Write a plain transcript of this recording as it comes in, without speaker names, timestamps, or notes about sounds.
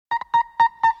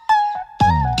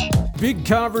Big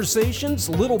Conversations,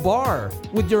 Little Bar,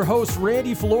 with your hosts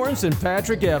Randy Florence and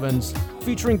Patrick Evans,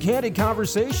 featuring candid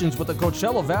conversations with the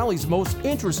Coachella Valley's most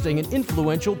interesting and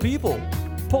influential people.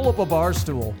 Pull up a bar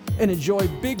stool and enjoy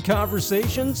Big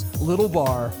Conversations, Little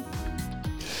Bar.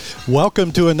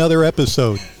 Welcome to another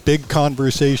episode. Big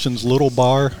Conversations, Little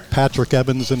Bar. Patrick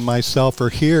Evans and myself are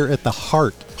here at the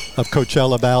heart of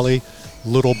Coachella Valley,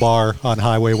 Little Bar on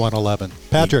Highway 111.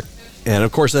 Patrick. And,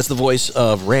 of course, that's the voice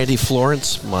of Randy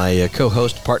Florence, my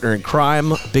co-host, partner in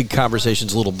crime, Big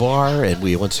Conversations, Little Bar. And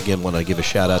we once again want to give a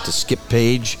shout-out to Skip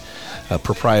Page,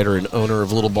 proprietor and owner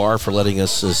of Little Bar, for letting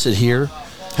us sit here.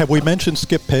 Have we mentioned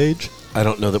Skip Page? I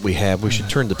don't know that we have. We should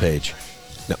turn the page.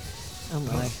 No. Oh,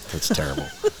 my. That's terrible.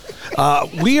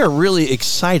 We are really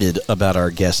excited about our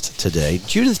guest today.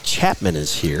 Judith Chapman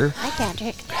is here. Hi,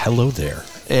 Patrick. Hello there.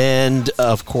 And,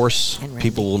 of course,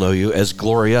 people will know you as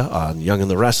Gloria on Young and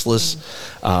the Restless.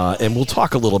 And we'll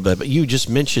talk a little bit. But you just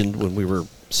mentioned when we were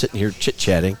sitting here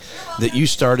chit-chatting that you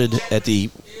started at the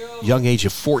young age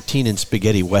of 14 in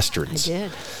spaghetti westerns. I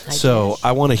did.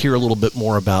 I want to hear a little bit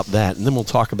more about that, and then we'll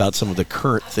talk about some of the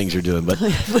current things you're doing. But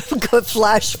go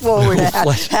flash forward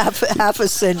half a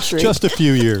century. Just a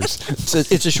few years.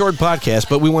 It's a short podcast,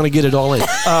 but we want to get it all in.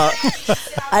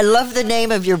 I love the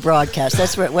name of your broadcast.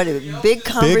 That's what Big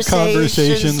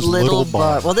Conversations, Little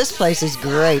Bar. Well, this place is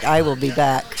great. I will be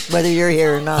back, whether you're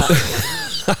here or not.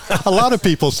 A lot of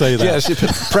people say that.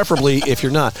 Yes, preferably if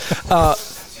you're not.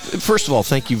 First of all,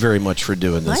 thank you very much for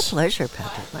doing this. My pleasure,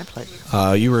 Patrick. My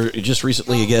pleasure. You were just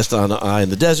recently a guest on Eye in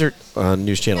the Desert on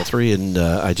News Channel 3, and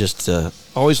I just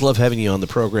always love having you on the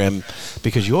program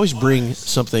because you always bring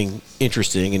something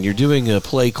interesting, and you're doing a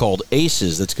play called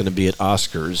Aces that's going to be at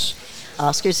Oscars.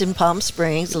 Oscars in Palm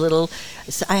Springs,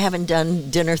 I haven't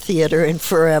done dinner theater in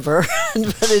forever,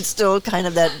 but it's still kind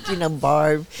of that,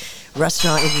 bar,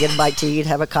 restaurant. You can get a bite to eat,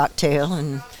 have a cocktail,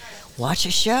 and watch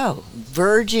a show,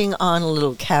 verging on a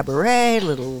little cabaret, a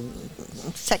little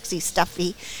sexy,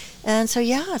 stuffy. And so,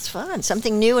 it's fun.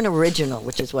 Something new and original,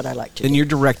 which is what I like to do. And you're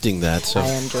directing that. So. I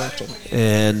am directing it.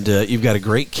 And you've got a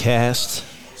great cast.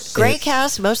 Great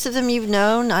cast. Most of them you've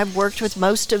known. I've worked with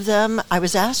most of them. I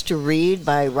was asked to read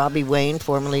by Robbie Wayne,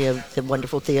 formerly of the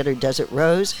wonderful theater Desert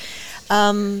Rose.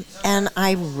 And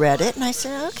I read it, and I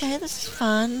said, okay, this is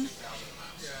fun.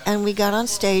 And we got on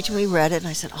stage and we read it, and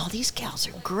I said, oh, these gals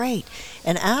are great.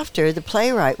 And after, the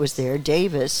playwright was there,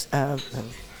 Davis,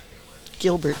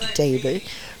 Gilbert Davis,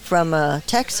 from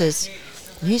Texas.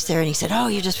 And he's there, and he said, oh,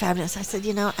 you're just fabulous. I said,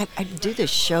 I do this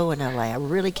show in L.A. I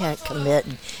really can't commit.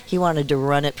 And he wanted to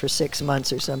run it for 6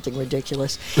 months or something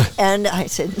ridiculous. And I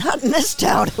said, not in this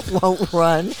town, it won't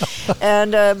run.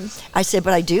 And I said,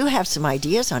 but I do have some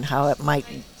ideas on how it might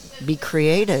be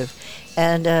creative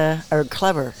and or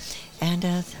clever. And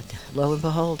lo and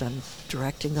behold, I'm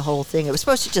directing the whole thing. It was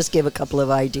supposed to just give a couple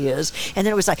of ideas. And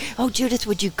then it was like, oh, Judith,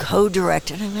 would you co-direct?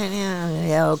 And I went,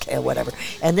 yeah, okay, whatever.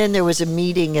 And then there was a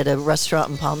meeting at a restaurant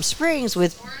in Palm Springs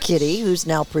with Kitty, who's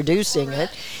now producing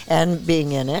it and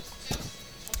being in it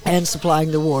and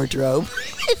supplying the wardrobe.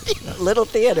 Little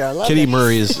theater, I love Kitty it.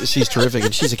 Murray, she's terrific.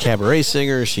 And she's a cabaret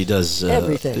singer. She does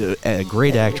everything. A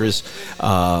great actress.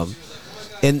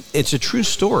 And it's a true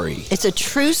story. It's a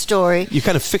true story. You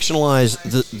kind of fictionalize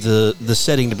the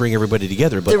setting to bring everybody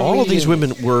together, but all of these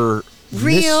women were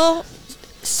real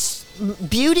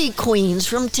beauty queens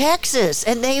from Texas,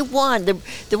 and they won.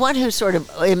 The one who sort of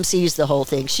MCs the whole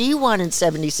thing, she won in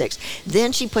 76.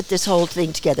 Then she put this whole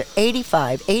thing together,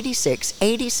 85, 86,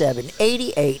 87,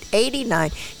 88,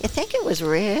 89. You think it was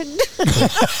rigged?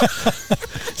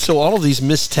 So all of these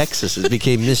Miss Texases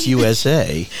became Miss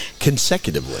USA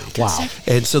consecutively. Wow.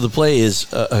 And so the play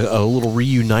is a little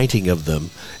reuniting of them.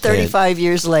 35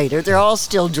 years later, they're all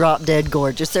still drop dead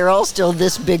gorgeous. They're all still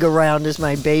this big around as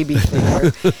my baby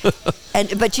finger.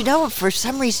 But for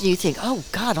some reason you think, oh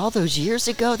God, all those years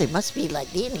ago they must be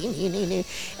like,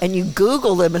 and you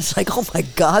Google them and it's like, oh my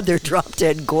God, they're drop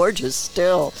dead gorgeous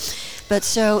still. But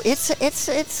so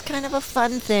it's kind of a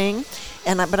fun thing.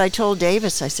 But I told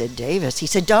Davis, I said, Davis, he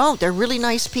said, don't, they're really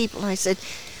nice people. And I said,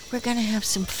 we're going to have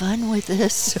some fun with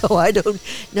this. So I don't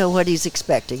know what he's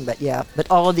expecting, but yeah. But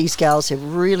all of these gals have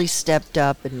really stepped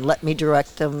up and let me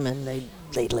direct them, and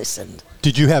they listened.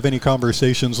 Did you have any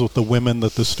conversations with the women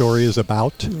that the story is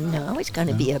about? No, it's going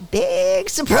to be a big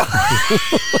surprise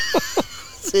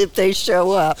if they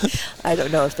show up. I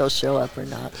don't know if they'll show up or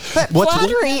not. But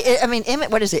flattery,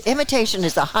 what is it? Imitation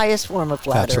is the highest form of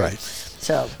flattery. That's right.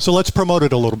 So let's promote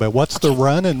it a little bit. What's the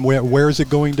run, and where is it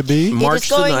going to be? March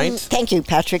the 9th. Thank you,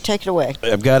 Patrick. Take it away.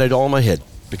 I've got it all in my head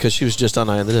because she was just on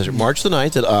Eye in the Desert. March the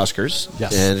 9th at Oscars.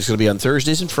 Yes. And it's going to be on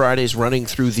Thursdays and Fridays running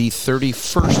through the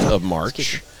 31st of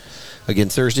March. Again,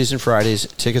 Thursdays and Fridays.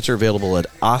 Tickets are available at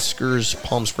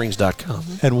oscarspalmsprings.com.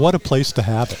 And what a place to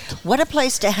have it. What a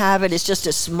place to have it. It's just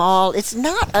a small, it's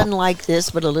not unlike this,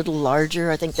 but a little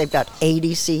larger. I think they've got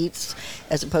 80 seats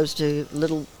as opposed to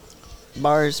little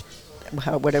bars,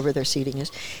 whatever their seating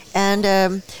is.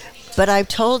 And, but I've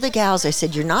told the gals, I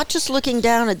said, you're not just looking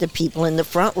down at the people in the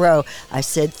front row. I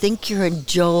said, think you're in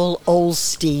Joel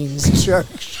Osteen's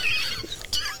church.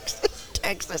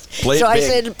 Texas. I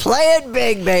said, play it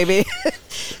big, baby.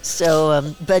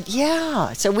 So, but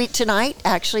yeah. So tonight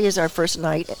actually is our first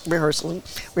night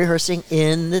rehearsing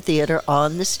in the theater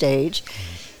on the stage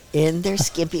in their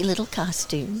skimpy little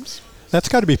costumes. That's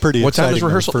got to be pretty exciting. What time is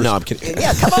rehearsal? No, I'm kidding.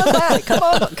 Yeah, come on back.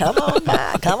 Come on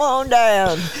back. Come on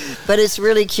down. But it's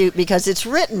really cute because it's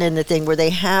written in the thing where they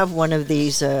have one of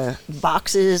these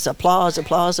boxes, applause.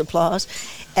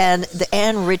 And the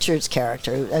Ann Richards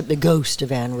character, the ghost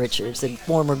of Ann Richards, the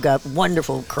former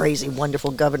wonderful, crazy,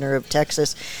 wonderful governor of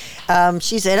Texas,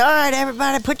 she said, all right,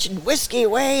 everybody put your whiskey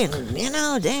away and,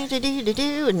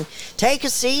 and take a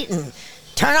seat and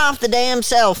turn off the damn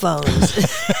cell phones.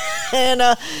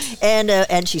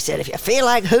 and she said, if you feel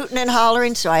like hooting and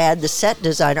hollering, so I had the set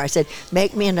designer, I said,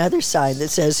 make me another sign that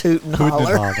says hoot and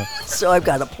holler. So I've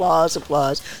got applause,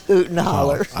 hoot and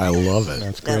holler. I love it.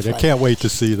 That's great. I can't wait to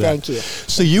see that. Thank you.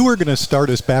 So you were going to start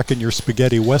us back in your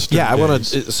spaghetti western days. I want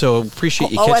to, so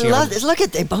appreciate you catching catching I love this. Look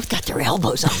at, they both got their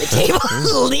elbows on the table,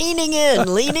 leaning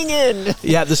in.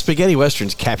 Yeah, the spaghetti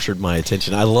westerns captured my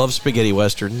attention. I love spaghetti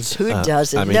westerns. Who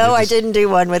doesn't? I mean, I didn't do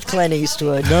one with Clint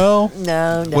Eastwood. No.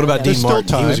 What about Dean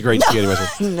Martin? He was a great spaghetti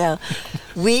western. No.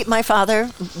 My father,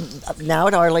 now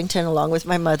at Arlington, along with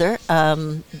my mother,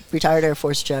 retired Air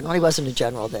Force general. He wasn't a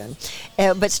general then,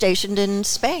 but stationed in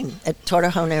Spain at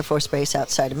Torrejón Air Force Base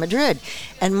outside of Madrid.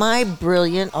 And my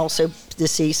brilliant, also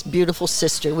deceased, beautiful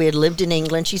sister, we had lived in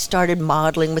England. She started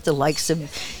modeling with the likes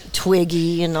of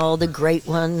Twiggy and all the great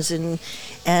ones, and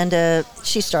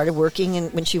she started working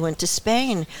when she went to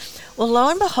Spain. Well, lo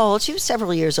and behold, she was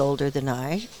several years older than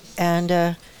I, and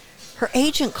her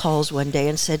agent calls one day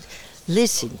and said,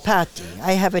 listen, Patty,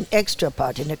 I have an extra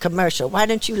part in a commercial. Why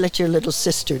don't you let your little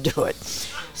sister do it?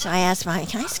 So I asked can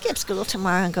I skip school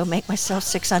tomorrow and go make myself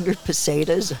 600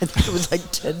 pesetas? I think it was like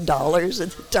 $10 at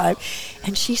the time.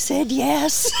 And she said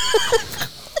yes.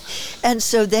 And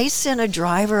so they sent a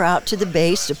driver out to the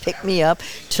base to pick me up,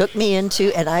 took me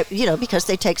into, and I, because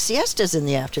they take siestas in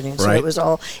the afternoon. So it was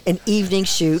all an evening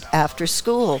shoot after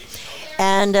school.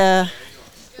 And a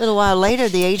little while later,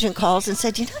 the agent calls and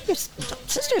said, your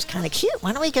sister's kind of cute.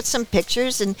 Why don't we get some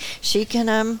pictures and she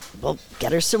can,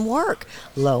 get her some work.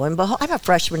 Lo and behold, I'm a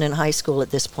freshman in high school at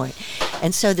this point.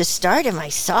 And so the start of my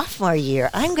sophomore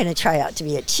year, I'm going to try out to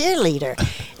be a cheerleader.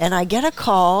 And I get a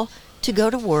call to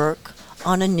go to work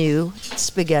on a new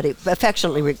spaghetti,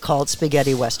 affectionately called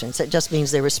spaghetti westerns. That just means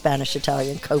they were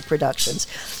Spanish-Italian co-productions.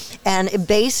 And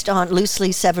based on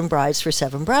loosely 7 Brides for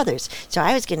 7 Brothers. So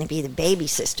I was going to be the baby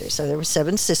sister. So there were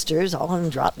 7 sisters, all of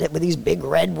them dropped it with these big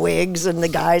red wigs and the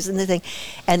guys and the thing.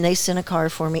 And they sent a car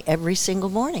for me every single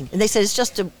morning. And they said, it's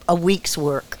just a week's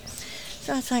work.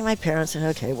 So I thought my parents said,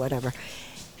 okay, whatever.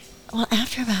 Well,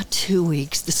 after about 2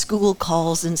 weeks, the school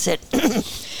calls and said,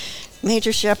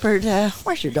 Major Shepherd,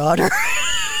 where's your daughter?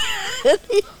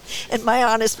 And my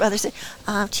honest mother said,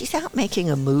 she's out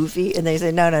making a movie. And they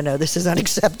said, no, this is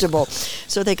unacceptable.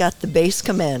 So they got the base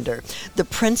commander, the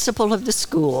principal of the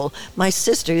school, my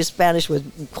sister, whose Spanish was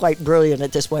quite brilliant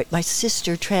at this point, my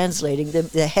sister translating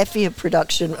the heavy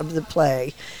production of the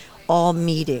play, all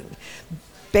meeting.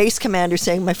 Base commander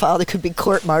saying my father could be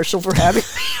court-martialed for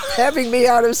having me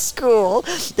out of school.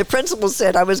 The principal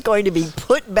said I was going to be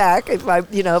put back if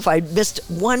I missed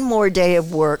one more day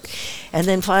of work. And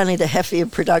then finally the hefty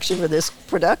of production for this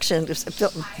production, this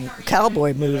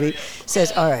cowboy movie,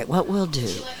 says, all right, what we'll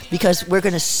do, because we're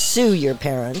going to sue your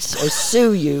parents, or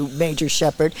sue you, Major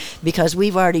Shepherd, because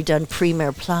we've already done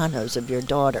premier planos of your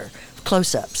daughter,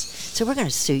 close-ups. So we're going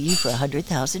to sue you for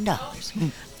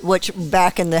 $100,000. Which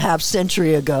back in the half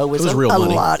century ago was a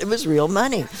lot. It was real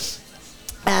money.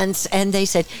 And they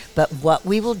said, but what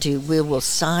we will do, we will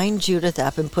sign Judith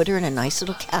up and put her in a nice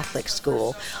little Catholic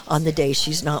school on the day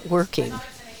she's not working.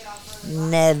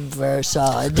 Never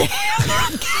saw a day.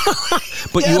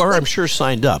 But you are, I'm sure,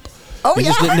 signed up. Oh, you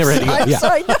just never had to go. Yeah.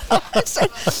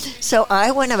 So I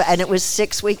went over, and it was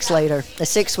 6 weeks later. The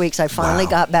 6 weeks, I finally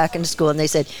got back into school, and they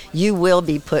said, you will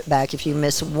be put back if you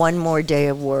miss one more day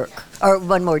of work, or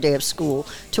one more day of school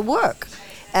to work.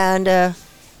 And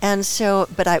so,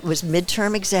 but it was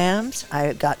midterm exams.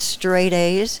 I got straight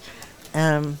A's.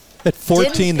 At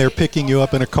 14, they're picking you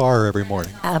up in a car every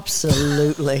morning.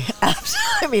 Absolutely.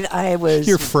 I mean, I was...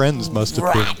 Your friends must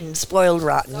have been. Spoiled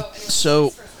rotten.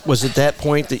 So was it that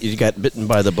point that you got bitten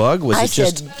by the bug? I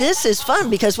said, this is fun,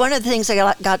 because one of the things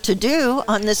I got to do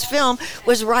on this film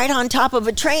was ride on top of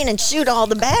a train and shoot all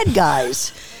the bad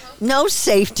guys. No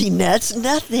safety nets,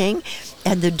 nothing.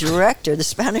 And the director, the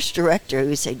Spanish director,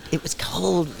 who said it was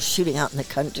cold shooting out in the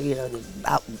country,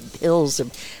 the hills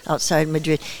outside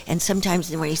Madrid. And sometimes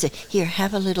when he said, here,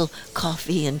 have a little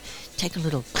coffee and take a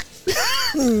little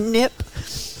nip.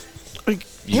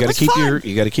 You got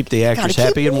to keep the actors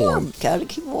happy and warm. Got to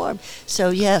keep warm. So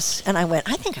yes, and I went,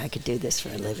 I think I could do this for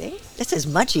a living. This is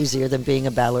much easier than being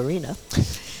a ballerina.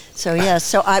 So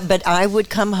yes, but I would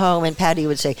come home and Patty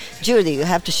would say, Judy, you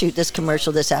have to shoot this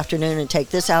commercial this afternoon and take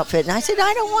this outfit. And I said,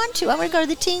 I don't want to. I want to go to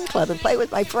the teen club and play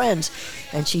with my friends.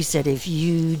 And she said, if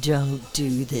you don't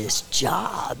do this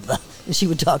job, and she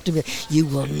would talk to me, you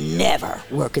will never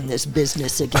work in this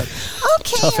business again.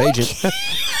 Okay. Tough agent.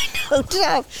 I know,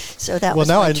 tough. So that was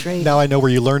my training. Now I know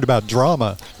where you learned about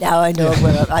drama. Now I know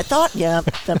where I thought,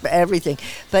 everything.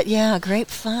 But yeah, great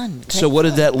fun. So what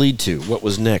did that lead to? What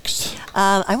was next?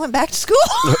 I went back to school.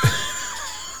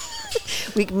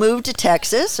 We moved to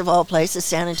Texas, of all places,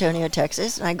 San Antonio,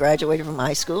 Texas, and I graduated from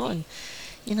high school. And,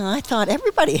 I thought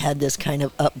everybody had this kind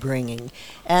of upbringing.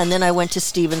 And then I went to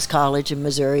Stevens College in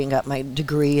Missouri and got my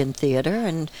degree in theater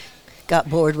and got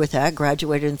bored with that,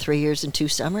 graduated in 3 years and 2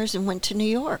 summers, and went to New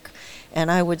York. And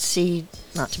I would see,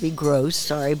 not to be gross,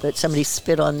 sorry, but somebody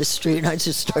spit on the street, and I'd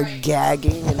just start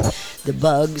gagging, and the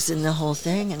bugs and the whole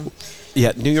thing. And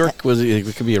yeah, New York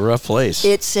could be a rough place.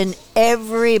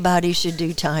 Everybody should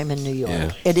do time in New York.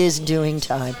 Yeah. It is doing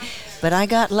time. But I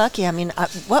got lucky. I mean, I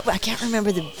can't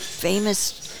remember the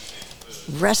famous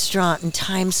restaurant in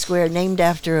Times Square named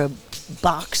after a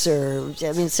boxer.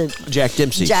 I mean, it's Jack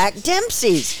Dempsey's. Jack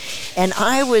Dempsey's. And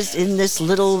I was in this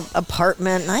little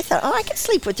apartment, and I thought, I could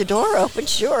sleep with the door open,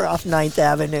 sure, off 9th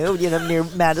Avenue, near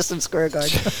Madison Square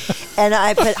Garden.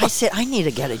 But I said, I need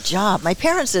to get a job. My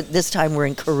parents at this time were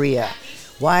in Korea.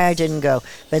 Why I didn't go.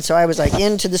 But so I was like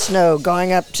into the snow,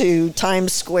 going up to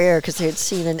Times Square because they had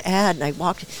seen an ad, and I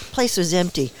walked. The place was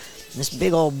empty. And this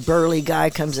big old burly guy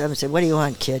comes up and said, what do you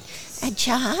want, kid? A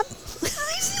job?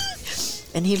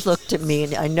 And he looked at me,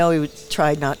 and I know he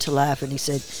tried not to laugh, and he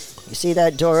said, you see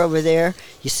that door over there?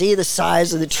 You see the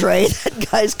size of the tray that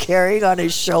guy's carrying on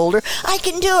his shoulder? I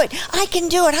can do it.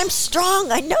 I'm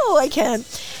strong. I know I can.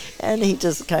 And he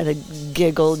just kind of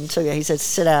giggled and he said,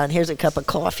 sit down. Here's a cup of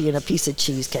coffee and a piece of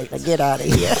cheesecake. Now get out of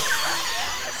here.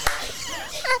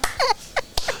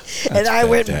 And I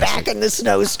went back in the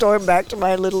snowstorm back to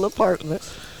my little apartment.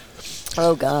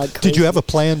 Oh, God. Crazy. Did you have a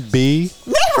plan B?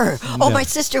 Never. No. Oh, my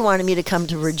sister wanted me to come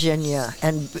to Virginia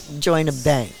and join a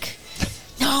bank.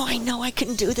 No, I know I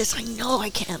couldn't do this. I know I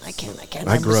can't.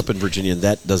 I grew up in Virginia, and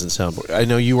that doesn't sound boring. I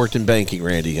know you worked in banking,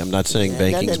 Randy. I'm not saying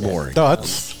banking's boring. No,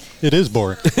 it is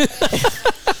boring.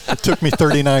 It took me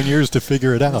 39 years to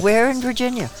figure it out. Where in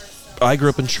Virginia? I grew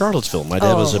up in Charlottesville. My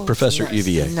dad was a professor at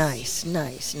UVA. Nice.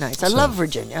 I love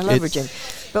Virginia.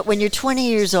 But when you're 20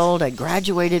 years old, I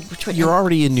graduated. You're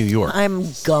already in New York. I'm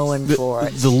going for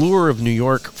it. The lure of New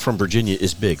York from Virginia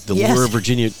is big. The lure of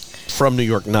Virginia from New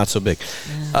York, not so big.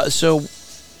 Yeah. So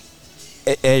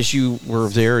as you were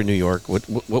there in New York,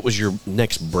 what was your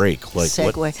next break?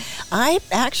 Segue. I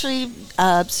actually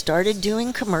started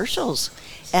doing commercials.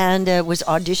 And was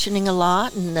auditioning a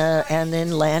lot, and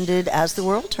then landed As the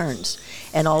World Turns,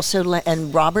 and also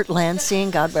and Robert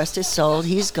Lansing, God rest his soul,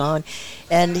 he's gone,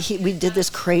 and we did this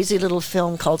crazy little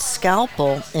film called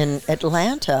Scalpel in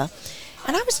Atlanta,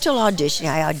 and I was still auditioning.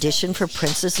 I auditioned for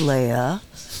Princess Leia.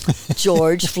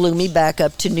 George flew me back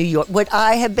up to New York. Would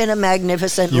I have been a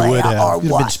magnificent Leia or what?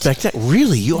 You'd have been spectacular.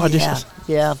 Really? You auditioned?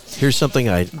 Yeah. Here's something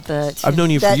I've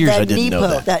known you for years. I didn't know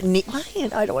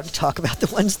that. I don't want to talk about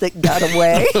the ones that got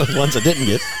away. The ones I didn't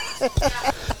get.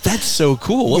 That's so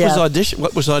cool. What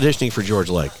was auditioning for George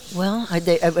like? Well, I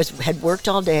had worked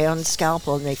all day on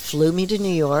Scalpel, and they flew me to New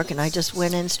York, and I just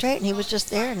went in straight, and he was just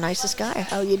there, nicest guy.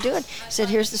 How you doing? He said,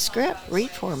 here's the script.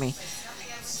 Read for me.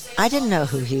 I didn't know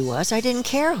who he was. I didn't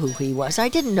care who he was. I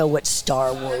didn't know what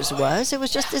Star Wars was. It was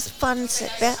just this fun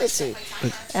fantasy.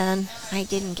 And I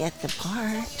didn't get the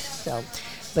part. So,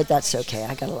 but that's okay.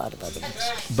 I got a lot of other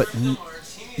ones. But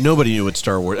nobody knew what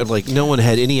Star Wars... Like, no one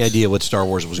had any idea what Star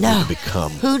Wars was going to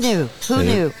become. Who knew? Who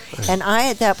knew? And I,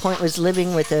 at that point, was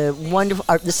living with a wonderful...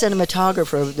 the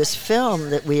cinematographer of this film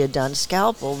that we had done,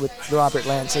 Scalpel, with Robert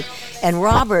Lansing. And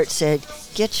Robert said,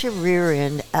 get your rear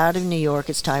end out of New York.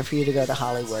 It's time for you to go to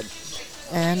Hollywood.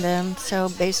 And so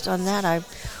based on that, I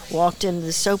walked into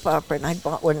the soap opera, and I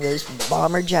bought one of those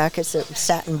bomber jackets,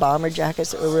 satin bomber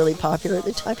jackets that were really popular at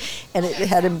the time, and it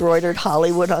had embroidered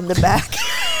Hollywood on the back.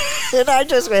 And I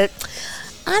just went,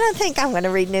 I don't think I'm going to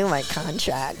renew my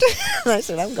contract. And I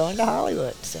said, I'm going to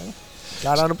Hollywood. So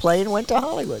got on a plane and went to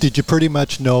Hollywood. Did you pretty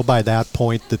much know by that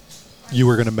point that you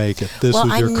were going to make it? This was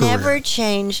your career? Well, I never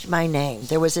changed my name.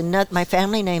 There was my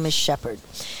family name is Shepherd.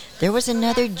 There was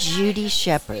another Judy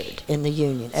Shepherd in the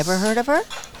Union. Ever heard of her?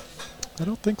 I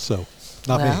don't think so.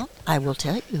 Not me. Well, I will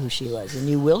tell you who she was, and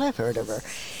you will have heard of her.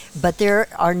 But there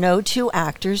are no two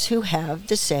actors who have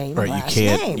the same last name. Right,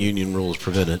 you can't. Union rules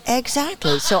prevent it.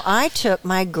 Exactly. So I took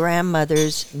my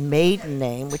grandmother's maiden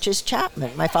name, which is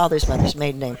Chapman, my father's mother's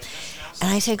maiden name.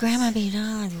 And I said, Grandma, you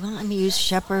won't let me use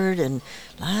Shepherd and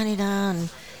la-di-da. And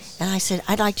I said,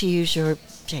 I'd like to use your...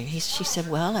 She said,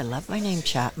 well, I love my name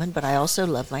Chapman, but I also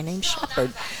love my name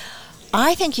Shepherd.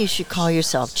 I think you should call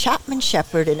yourself Chapman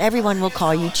Shepherd, and everyone will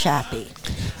call you Chappie.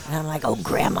 And I'm like, oh,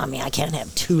 Grandma, I can't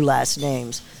have two last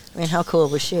names. I mean, how cool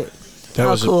was she?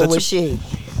 How cool was she?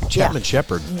 Chapman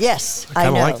Shepherd. Yes, I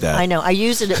know. like that. I know. I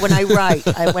use it when I write.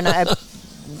 When I've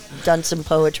done some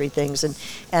poetry things,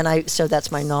 and so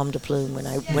that's my nom de plume when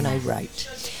I write.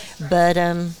 But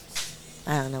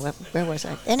I don't know, where was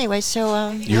I? Anyway, so...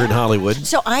 You're in Hollywood.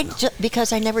 So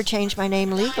because I never changed my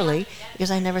name legally, because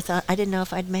I didn't know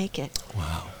if I'd make it.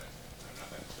 Wow.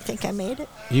 You think I made it?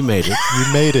 You made it.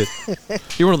 You made it.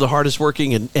 You're one of the hardest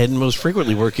working and most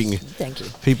frequently working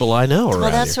people I know around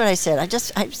Well, that's here. what I said.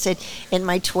 I said in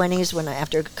my 20s,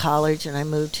 after college and I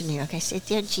moved to New York, I said,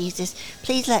 Dear Jesus,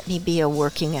 please let me be a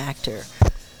working actor.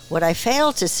 What I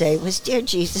failed to say was, Dear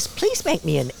Jesus, please make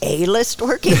me an A-list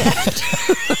working actor.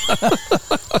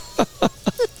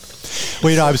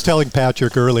 Well, I was telling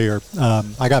Patrick earlier,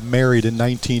 I got married in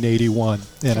 1981,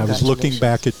 and I was looking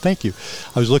back at, thank you,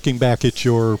 I was looking back at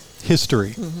your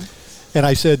history, and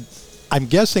I said, I'm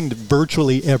guessing that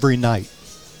virtually every night,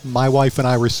 my wife and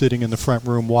I were sitting in the front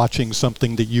room watching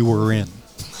something that you were in.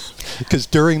 Because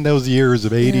during those years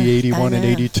of 80, 81, and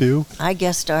 82... I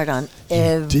guest starred on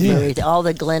everything. All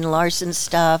the Glenn Larson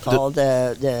stuff, all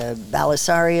the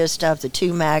Balisario stuff, the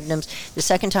two Magnums. The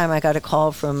second time I got a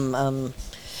call from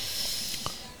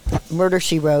Murder,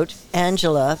 She Wrote,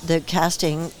 Angela, the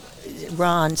casting,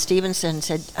 Ron Stevenson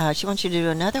said, she wants you to do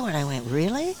another one. I went,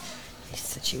 really? He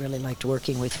said she really liked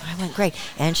working with you. I went, great.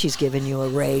 And she's given you a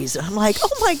raise. I'm like,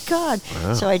 oh, my God.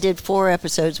 Wow. So I did 4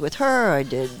 episodes with her. I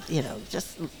did,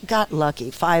 just got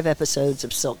lucky. 5 episodes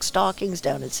of Silk Stockings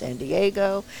down in San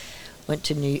Diego. I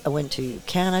went to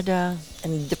Canada.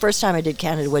 And the first time I did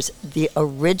Canada was the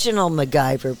original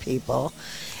MacGyver people.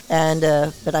 And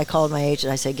but I called my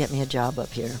agent. I said, get me a job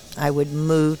up here. I would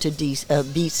move to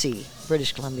BC.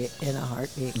 British Columbia in a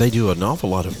heartbeat. They do an awful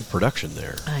lot of production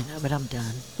there. I know, but I'm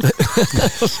done. I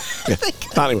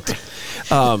think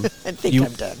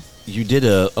I'm done. You did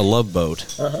a Love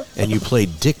Boat, and you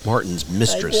played Dick Martin's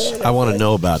mistress. I want to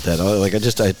know about that.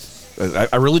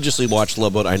 I religiously watched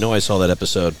Love Boat. I know I saw that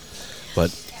episode,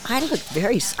 but I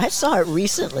saw it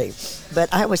recently,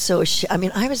 but I was so ashamed. I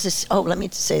mean, I was this. Oh, let me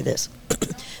say this.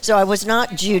 So I was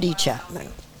not Judy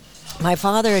Chapman. My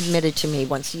father admitted to me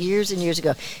once, years and years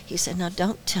ago, he said, now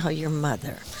don't tell your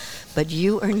mother, but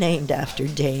you are named after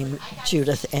Dame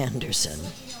Judith Anderson.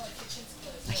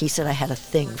 He said I had a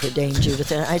thing for Dame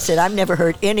Judith, and I said, I've never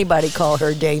heard anybody call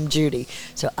her Dame Judy.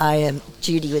 So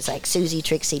Judy was like Susie,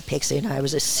 Trixie, Pixie, and I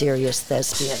was a serious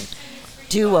thespian.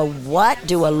 Do a what?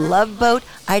 Do a Love Boat?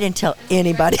 I didn't tell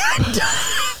anybody I'd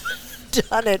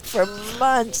done it for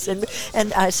months, and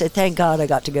I said, thank God I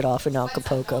got to get off in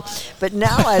Acapulco. But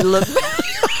now I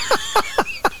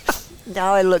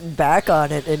look back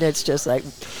on it, and it's just like,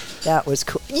 that was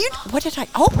cool.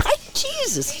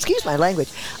 Jesus, excuse my language.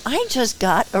 I just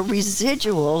got a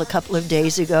residual a couple of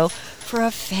days ago for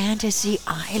a Fantasy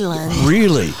Island.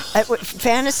 Really?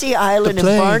 Fantasy Island and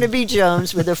Barnaby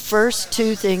Jones were the first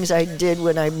 2 things I did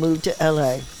when I moved to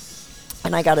L.A.,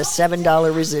 and I got a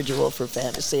 $7 residual for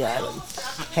Fantasy Island.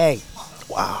 Hey.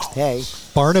 Wow. Hey.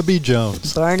 Barnaby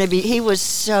Jones. He was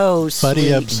so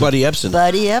sweet. Buddy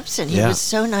Epson. He was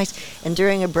so nice. And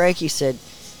during a break, he said,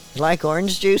 you like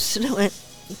orange juice? And I went,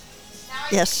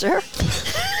 yes, sir.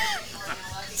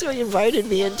 So he invited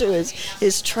me into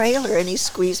his trailer, and he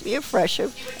squeezed me a glass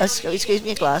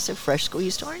of fresh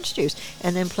squeezed orange juice,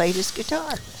 and then played his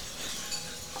guitar.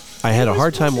 I had a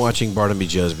hard time watching Barnaby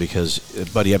Jones because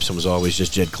Buddy Epson was always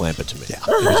just Jed Clampett to me. Yeah.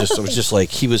 It was just like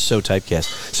he was so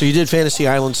typecast. So you did Fantasy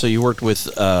Island, so you worked with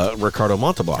Ricardo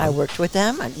Montalban. I worked with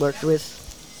them. I worked with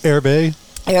Air Bay.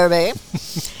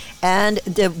 And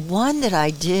the one that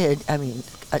I did,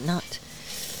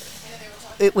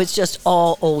 it was just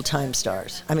all old-time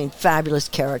stars. I mean, fabulous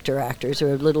character actors.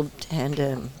 Or who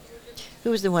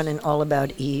was the one in All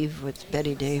About Eve with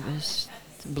Betty Davis?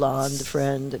 The blonde, the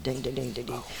friend, the ding, ding, ding, ding,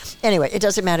 ding. Anyway, it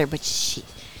doesn't matter, but she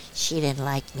didn't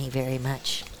like me very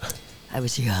much. I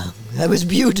was young. I was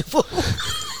beautiful.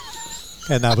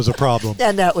 And that was a problem.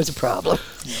 And that was a problem.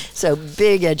 So,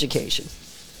 big education.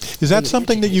 Is that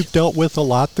something that you've dealt with a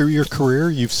lot through your career?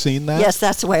 You've seen that? Yes,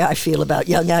 that's the way I feel about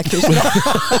young actors.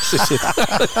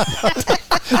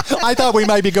 I thought we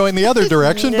might be going the other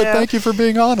direction, but No. thank you for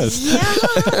being honest. Yeah,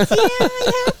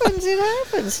 it happens. It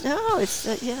happens. No,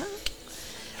 it's, yeah.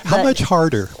 How But much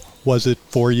harder was it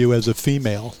for you as a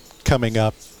female coming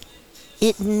up?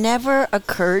 it never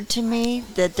occurred to me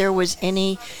that there was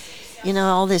any,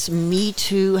 all this Me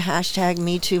Too, hashtag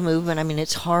Me Too movement. I mean,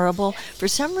 it's horrible. For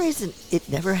some reason, it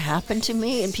never happened to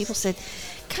me. And people said,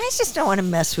 guys just don't want to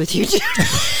mess with you.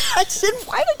 I said,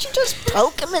 why don't you just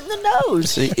poke him in the nose?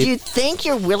 See, Do you think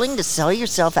you're willing to sell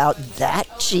yourself out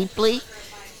that cheaply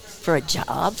for a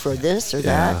job, for this or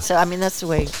Yeah. that? So, I mean, that's the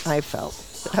way I felt.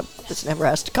 I was never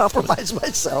asked to compromise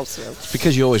myself. So. It's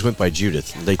because you always went by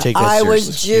Judith. They take that I seriously.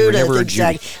 was You were Judith, never a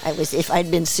exactly. Judy. I was, if I'd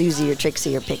been Susie or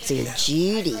Trixie or Pixie or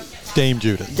Judy. Dame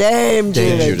Judith. Dame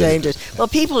Judith. Judith. Well,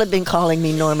 people had been calling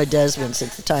me Norma Desmond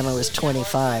since the time I was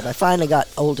 25. I finally got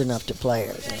old enough to play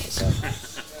her. So.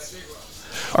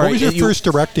 All What was right, your first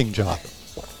directing job?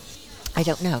 I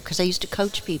don't know, because I used to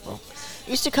coach people.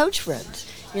 I used to coach friends,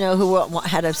 who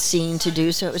had a scene to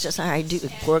do. So it was just, all right,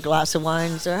 pour a glass of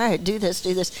wine. So, all right, do this.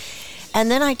 And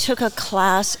then I took a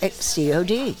class at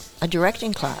COD, a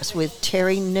directing class with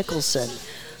Terry Nicholson,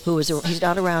 he's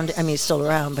not around, I mean, he's still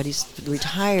around, but he's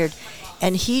retired.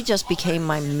 And he just became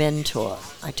my mentor.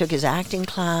 I took his acting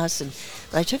class,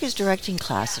 but I took his directing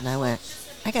class, and I went,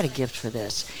 I got a gift for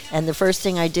this. And the first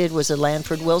thing I did was a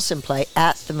Lanford Wilson play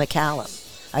at the McCallum.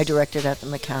 I directed at the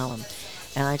McCallum.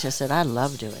 And I just said, I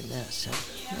love doing this. So,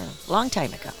 long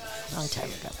time ago.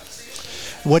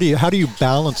 How do you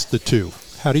balance the two?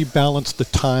 How do you balance the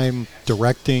time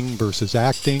directing versus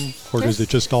acting, or does it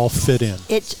just all fit in?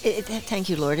 Thank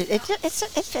you, Lord. It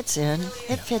fits in.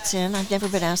 It fits in. I've never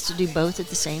been asked to do both at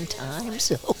the same time,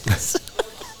 so.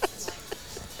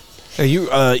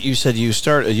 You said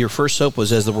your first soap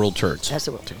was As the World Turns. That's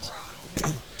the world turns.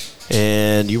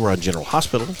 And you were on General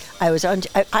Hospital.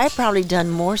 I've probably done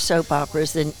more soap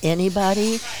operas than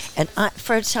anybody, and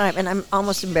for a time, and I'm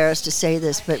almost embarrassed to say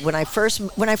this, but when I first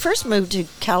moved to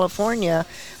California,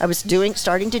 I was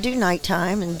starting to do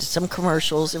nighttime and some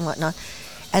commercials and whatnot,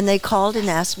 and they called and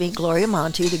asked me, Gloria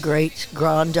Monty, the great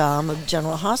grande dame of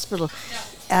General Hospital.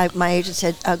 My agent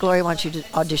said, Gloria, I want you to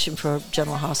audition for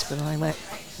General Hospital. I went,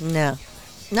 no,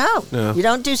 you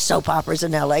don't do soap operas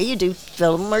in L.A. You do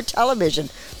film or television.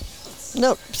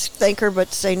 No, thank her, but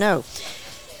say no.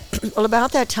 Well,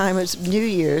 about that time, it was New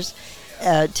Year's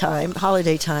time,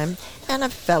 holiday time, and a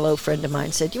fellow friend of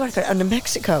mine said, you want to go down to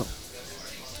Mexico?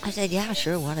 I said, yeah,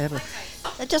 sure, whatever.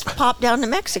 I just popped down to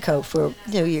Mexico for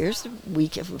New Year's, a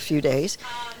week of a few days.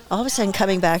 All of a sudden,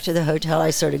 coming back to the hotel,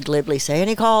 I sort of glibly say,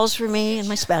 any calls for me? And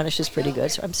my Spanish is pretty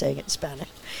good, so I'm saying it in Spanish.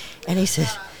 And he said,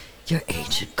 your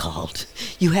agent called.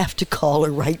 You have to call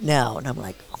her right now. And I'm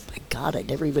like, oh my God, I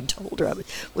never even told her I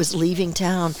was leaving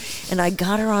town. And I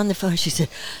got her on the phone. She said,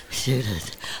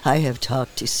 Judith, I have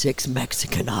talked to 6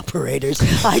 Mexican operators.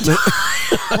 I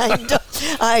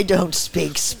don't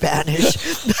speak Spanish.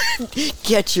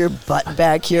 Get your butt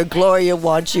back here. Gloria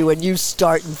wants you, and you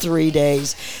start in 3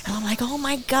 days. And I'm like, oh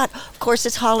my God. Of course,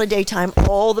 it's holiday time.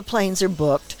 All the planes are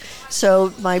booked.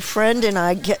 So my friend and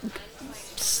I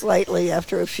slightly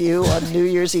after a few on New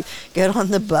Year's Eve, get on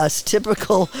the bus,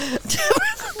 typical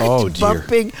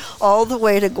bumping all the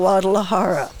way to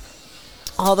Guadalajara.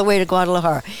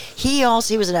 He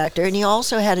was an actor, and he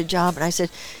also had a job, and I said,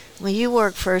 well, you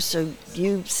work first, so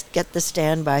you get the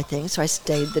standby thing. So I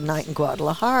stayed the night in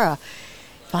Guadalajara.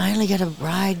 Finally get a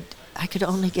ride. I could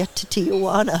only get to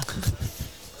Tijuana.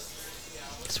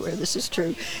 I swear this is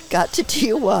true. Got to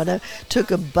Tijuana, took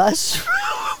a bus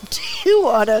from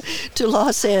Tijuana to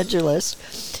Los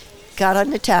Angeles, got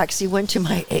on a taxi, went to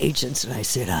my agents, and I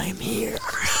said, I'm here.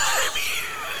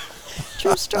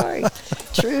 True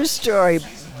story.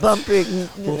 Bumping.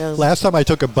 Last time I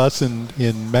took a bus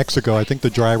in Mexico, I think the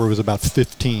driver was about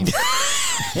 15.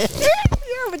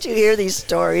 But you hear these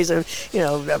stories of,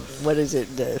 what is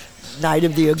it, the Night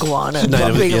of the Iguana.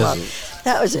 Bumping along.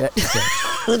 That was it.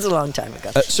 It was a long time ago.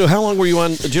 So how long were you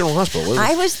on General Hospital?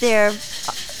 I was there,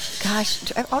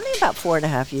 only about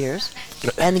 4.5 years.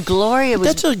 And Gloria was...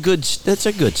 That's a good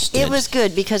stint. It was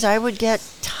good because I would get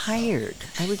tired.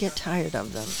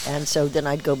 of them. And so then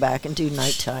I'd go back and do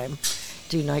nighttime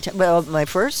do nighttime. Well,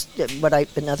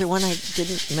 another one I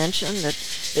didn't mention, that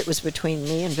it was between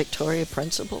me and Victoria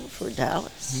Principal for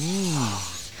Dallas.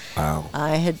 Wow.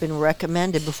 I had been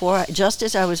recommended just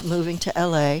as I was moving to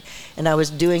L.A., and I was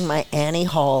doing my Annie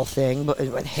Hall thing, but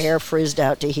with hair frizzed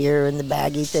out to here and the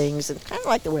baggy things, and kind of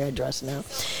like the way I dress now.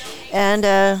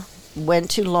 And went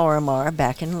to Lorimar,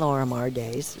 back in Lorimar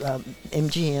days,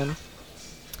 MGM.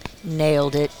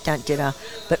 Nailed it,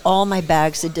 but all my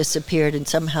bags had disappeared and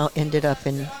somehow ended up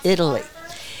in Italy.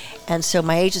 And so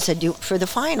my agent said, for the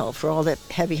final, for all the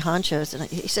heavy honchos, and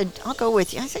he said, I'll go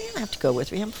with you. I said, you don't have to go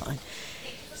with me, I'm fine.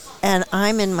 And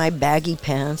I'm in my baggy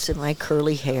pants and my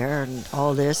curly hair and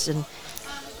all this, and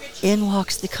in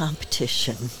walks the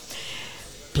competition.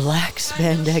 Black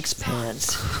spandex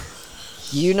pants.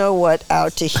 You know what,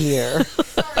 out to here.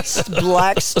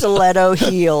 Black stiletto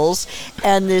heels,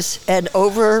 and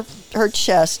over her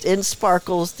chest, in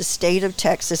sparkles, the state of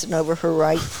Texas, and over her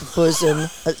right bosom,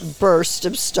 a burst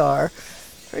of star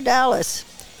for Dallas.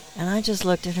 And I just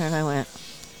looked at her and I went,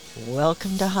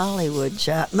 welcome to Hollywood,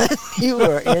 Chapman. You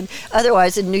were in.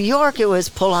 Otherwise, in New York, it was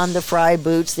pull on the fry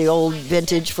boots, the old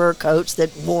vintage fur coats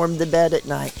that warmed the bed at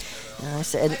night. And I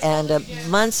said,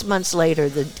 months later,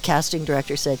 the casting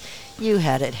director said, you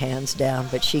had it hands down,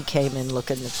 but she came in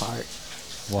looking the part.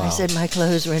 Wow. I said, my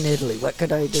clothes were in Italy. What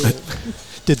could I do?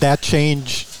 Did that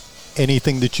change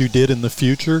anything that you did in the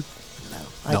future?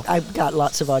 No. I got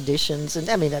lots of auditions, and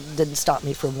I mean, it didn't stop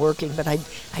me from working, but I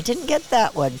didn't get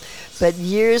that one. But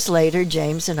years later,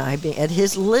 James and I, being at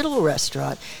his little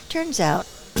restaurant, turns out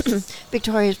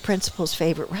Victoria's Principal's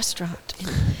favorite restaurant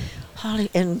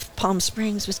in Palm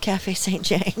Springs was Cafe St.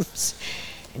 James.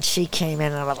 And she came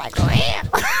in, and I was like,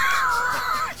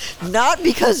 not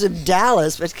because of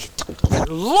Dallas, but don't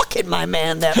look at my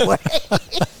man that way.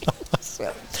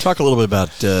 So. Talk a little bit about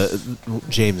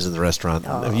James and the restaurant.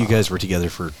 You guys were together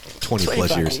for 20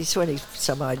 plus years. 20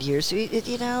 some odd years. They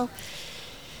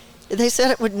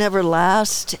said it would never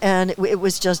last, and it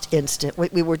was just instant.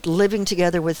 We were living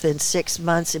together within 6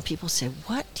 months, and people said,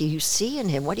 what do you see in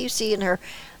him? What do you see in her?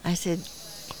 I said,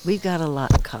 we've got a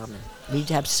lot in common. We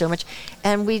have so much,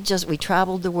 and we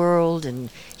traveled the world, and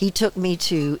he took me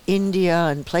to India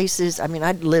and places. I mean,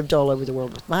 I'd lived all over the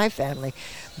world with my family,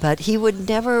 but he would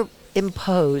never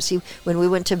impose. When we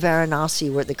went to Varanasi,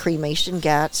 where the cremation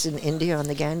ghats in India on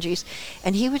the Ganges,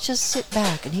 and he would just sit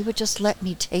back and he would just let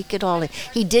me take it all in.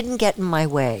 He didn't get in my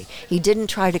way. He didn't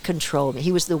try to control me.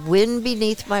 He was the wind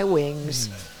beneath my wings,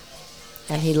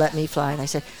 and he let me fly. And I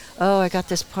said, I got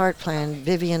this part planned,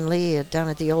 Vivian Lee, down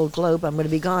at the Old Globe. I'm going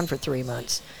to be gone for 3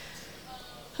 months.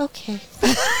 Okay.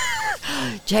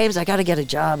 James, I got to get a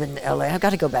job in L.A. I've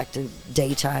got to go back to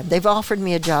daytime. They've offered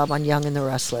me a job on Young and the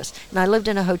Restless. And I lived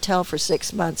in a hotel for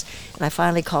 6 months. And I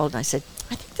finally called and I said,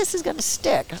 I think this is going to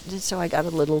stick. And so I got a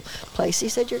little place. He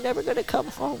said, you're never going to come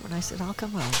home. And I said, I'll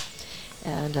come home.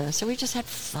 And so we just had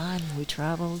fun. We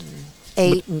traveled and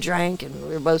ate and drank, and we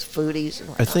were both foodies.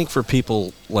 I think for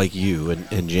people like you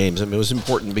and James, I mean, it was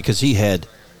important because he had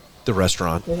the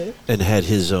restaurant and had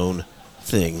his own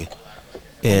thing.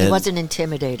 And he wasn't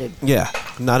intimidated. Yeah,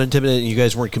 not intimidated. You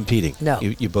guys weren't competing. No.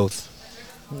 You both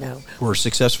were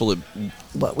successful at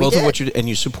both of what you did, and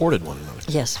you supported one another.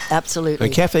 Yes, absolutely.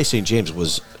 And Cafe St. James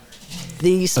was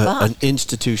the spot. An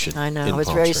institution. I know. I was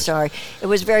very sorry. It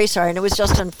was very sorry, and it was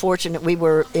just unfortunate. We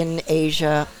were in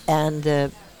Asia, and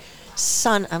the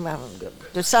son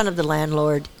of the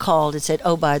landlord called and said,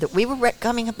 we were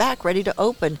coming back ready to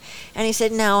open. And he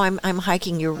said, now I'm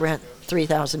hiking your rent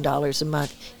 $3,000 a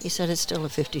month. He said, it's still a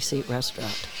 50-seat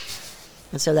restaurant.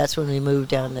 And so that's when we moved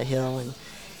down the hill,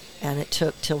 and it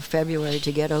took till February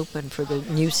to get open for the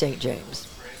new St. James.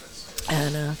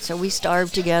 And so we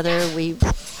starved together.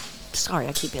 Sorry,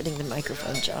 I keep hitting the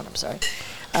microphone, John. I'm sorry.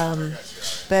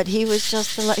 But he was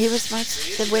just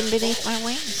the wind beneath my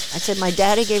wings. I said, my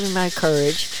daddy gave me my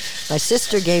courage. My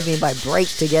sister gave me my break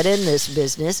to get in this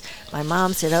business. My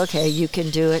mom said, okay, you can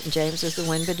do it. And James was the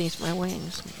wind beneath my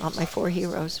wings. Not my 4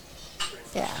 heroes.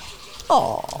 Yeah.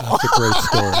 Oh, that's a great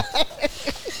story.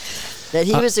 That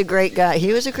he was a great guy.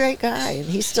 He was a great guy, and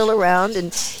he's still around.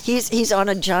 And he's on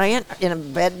a giant,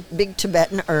 big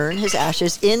Tibetan urn, his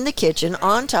ashes in the kitchen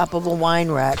on top of a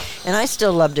wine rack. And I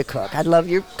still love to cook. I love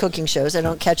your cooking shows. I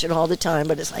don't catch it all the time,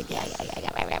 but it's like yeah.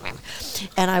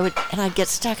 And I'd get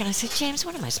stuck, and I said, James,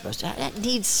 what am I supposed to? That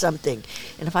needs something.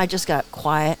 And if I just got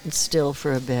quiet and still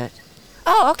for a bit,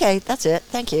 okay, that's it.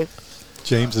 Thank you.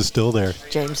 James is still there.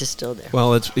 James is still there.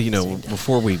 Well, it's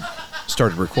before we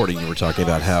started recording, you were talking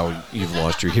about how you've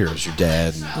lost your heroes, your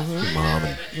dad and your mom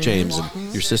and James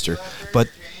and your sister, but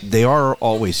they are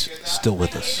always still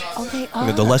with us. Oh, they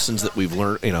are. The lessons that we've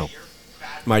learned,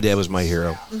 My dad was my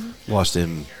hero. Lost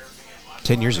him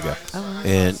 10 years ago. Oh, wow.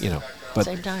 And, but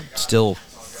Same time. still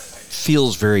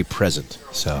feels very present.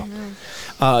 So,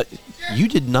 you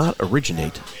did not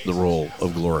originate the role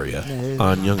of Gloria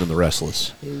on Young and the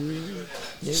Restless.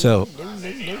 So,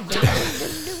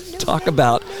 talk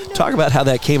about how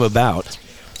that came about.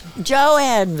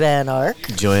 Joanne Van Ark.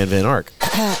 Joanne Van Ark,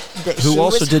 who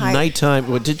also did nighttime.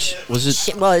 What did she? Was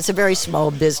it? Well, it's a very small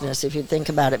business if you think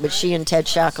about it. But she and Ted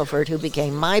Shackelford, who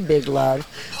became my big love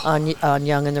on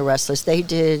Young and the Restless, they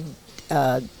did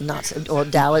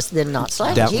Dallas, then Knots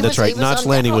Landing. That's right. Knots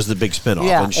Landing was the big spinoff,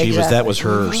 yeah, and she exactly. that was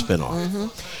her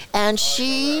spinoff. And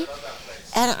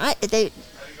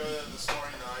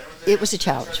it was a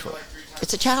challenge for her.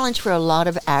 It's a challenge for a lot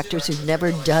of actors who've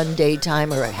never done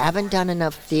daytime or haven't done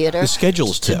enough theater. The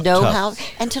schedule's to know tough. how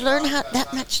and to learn how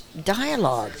that much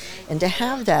dialogue and to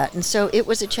have that. And so it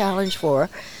was a challenge for her.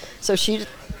 So she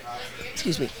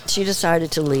decided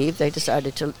to leave. They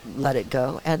decided to let it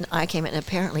go. And I came in, and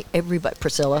apparently everybody,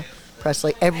 Priscilla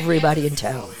Presley, everybody in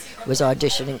town was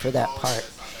auditioning for that part.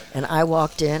 And I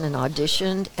walked in and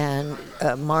auditioned, and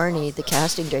Marnie, the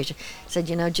casting director, said,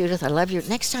 Judith, I love you.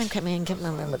 Next time come in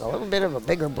with a little bit of a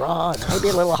bigger bra and maybe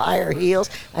a little higher heels.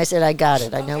 I said, I got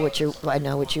it. I know what you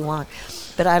want.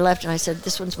 But I left, and I said,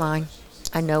 this one's mine.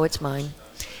 I know it's mine.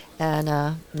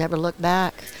 And never looked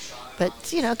back. But,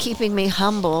 keeping me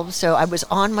humble. So I was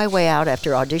on my way out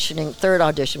after auditioning, third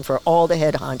audition for all the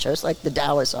head honchos, like the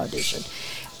Dallas audition.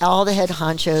 All the head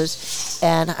honchos,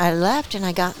 and I left, and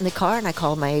I got in the car, and I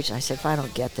called my agent. I said, if I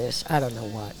don't get this, I don't know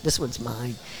what. This one's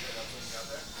mine.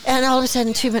 And all of a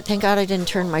sudden, thank God I didn't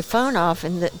turn my phone off,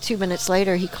 and 2 minutes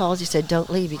later, he calls. He said, don't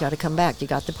leave. You got to come back. You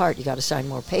got the part. You got to sign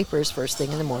more papers first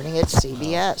thing in the morning at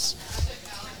CBS.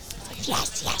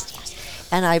 Yes.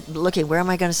 And I'm looking, where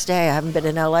am I going to stay? I haven't been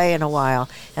in L.A. in a while.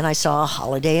 And I saw a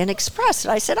Holiday Inn Express,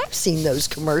 and I said, I've seen those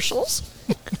commercials.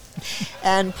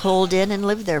 And pulled in and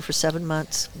lived there for 7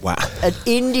 months. Wow. An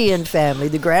Indian family,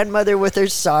 the grandmother with her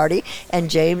sari, and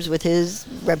James with his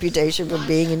reputation for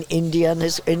being an Indian,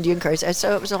 his Indian crazy.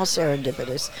 So it was all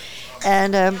serendipitous.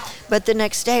 And but the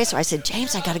next day, so I said,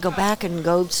 James, I got to go back and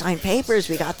go sign papers.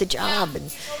 We got the job.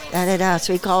 And da-da-da.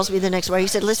 So he calls me the next morning. He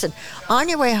said, listen, on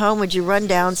your way home, would you run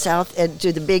down south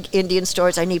to the big Indian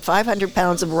stores? I need 500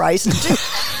 pounds of rice and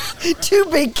two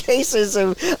big cases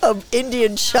of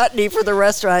Indian chutney for the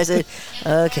restaurant. I said,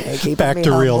 okay, keeping Back me to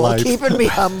humble. real life. Keeping me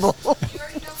humble.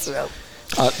 So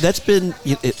That's been...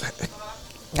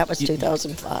 that was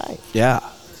 2005. Yeah.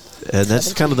 And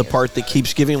that's kind of the part that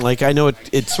keeps giving. Like, I know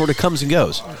it sort of comes and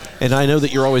goes. And I know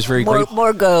that you're always very grateful.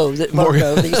 More go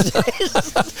these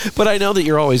days. But I know that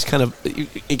you're always kind of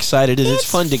excited, and it's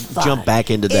fun to jump back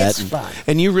into that. It's fun.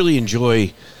 And you really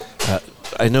enjoy...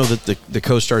 I know that the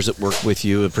co-stars that work with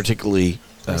you, particularly...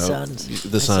 The sons.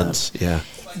 The sons, yeah.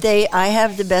 I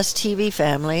have the best TV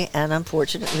family, and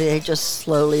unfortunately, they just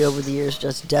slowly over the years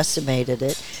just decimated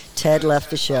it. Ted left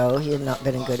the show; he had not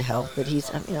been in good health, but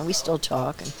he's, we still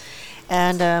talk.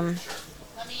 And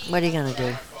what are you gonna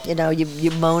do?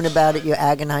 You moan about it, you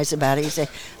agonize about it. You say,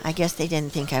 I guess they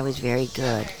didn't think I was very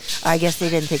good. I guess they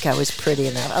didn't think I was pretty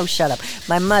enough. Oh, shut up.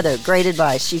 My mother, great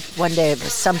advice. She one day, it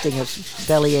was something of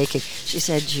belly aching. She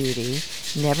said, Judy,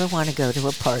 never want to go to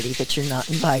a party that you're not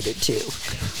invited to.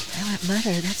 I went,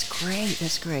 Mother, that's great.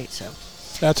 That's great. So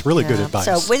That's really good advice.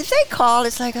 So when they call,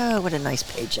 it's like, oh, what a nice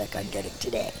paycheck I'm getting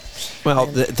today. Well,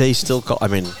 they still call. I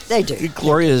mean, they do.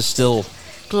 Gloria is still...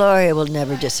 Gloria will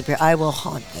never disappear. I will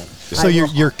haunt them. So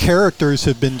your characters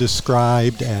have been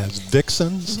described as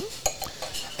vixens,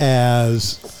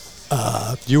 as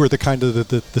you were the kind of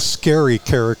the scary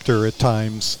character at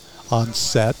times on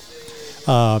set.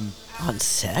 On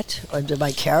set? Under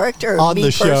my character? Or on me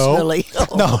the show? Personally?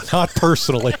 Oh. No, not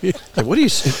personally. What do you,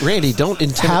 Randy? Don't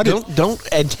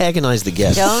antagonize the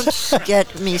guest. Don't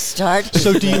get me started.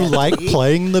 So, do you like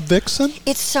playing the vixen?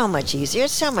 It's so much easier.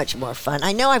 It's so much more fun.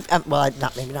 I know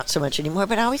maybe not so much anymore,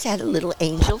 but I always had a little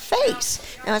angel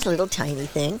face. Now it's a little tiny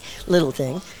thing,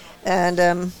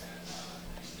 and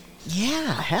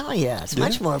yeah, hell yeah. It's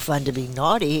much more fun to be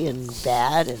naughty and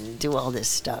bad and do all this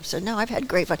stuff. So, no, I've had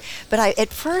great fun. But at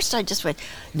first I just went,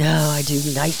 no, I do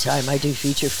nighttime. I do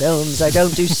feature films. I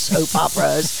don't do soap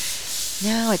operas.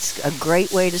 No, it's a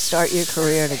great way to start your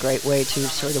career and a great way to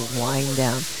sort of wind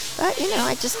down. But,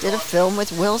 I just did a film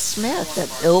with Will Smith,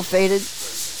 that ill-fated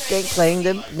thing playing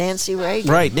the Nancy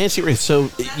Reagan. Right, Nancy Reagan.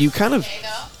 So you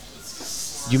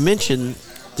mentioned...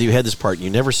 You had this part.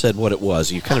 You never said what it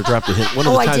was. You kind of dropped a hint.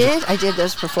 I did. I did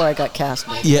this before I got cast.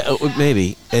 Maybe. Yeah,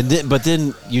 maybe. But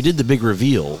then you did the big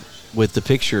reveal with the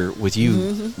picture with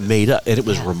you made up, and it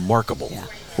was remarkable,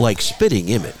 like spitting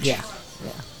image. Yeah.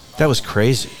 That was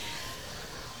crazy.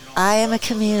 I am a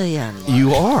chameleon.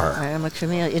 You are. I am a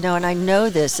chameleon. You know, and I know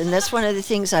this, and that's one of the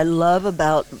things I love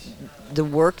about the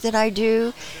work that I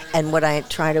do and what I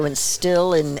try to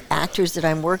instill in actors that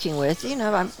I'm working with. You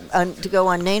know, I'm to go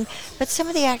unnamed, but some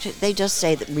of the actors, they just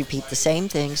say that repeat the same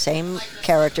thing, same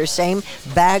character, same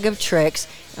bag of tricks.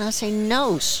 And I say,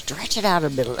 no, stretch it out a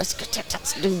bit. Let's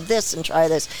do this and try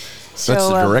this. So that's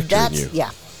the director in you.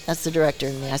 Yeah. That's the director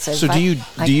in me. I said. So do you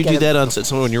do that on set?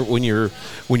 So when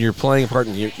you're playing a part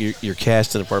and you're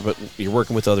casting a part, but you're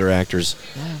working with other actors,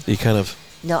 you kind of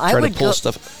try to pull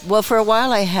stuff. Well, for a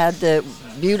while I had the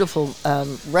beautiful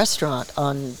restaurant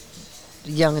on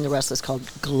Young and the Restless called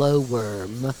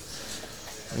Glowworm.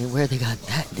 I mean, where they got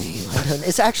that name? I don't know.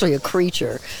 It's actually a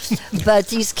creature, but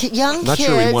these young kids. Not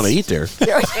sure we want to eat there.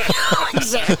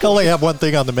 Exactly. They only have one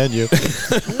thing on the menu.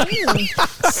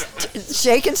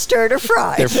 Shake and stirred or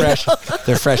fried. They're fresh.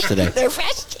 They're fresh today. They're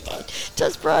fresh today.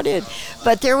 Just brought in.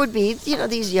 But there would be,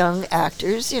 these young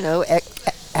actors,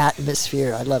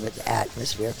 atmosphere. I love it,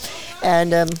 atmosphere.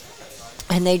 And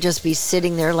they'd just be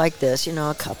sitting there like this,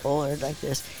 a couple or like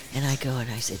this. And I go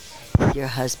and I said, your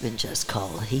husband just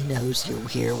called. He knows you're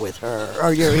here with her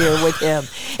or you're here with him.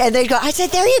 And they'd go, I said,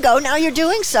 there you go. Now you're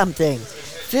doing something.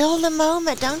 Fill the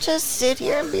moment. Don't just sit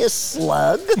here and be a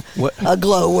slug, a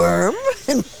glowworm.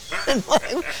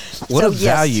 What a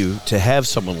value to have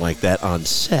someone like that on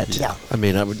set. Yeah. I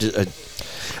mean,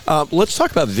 let's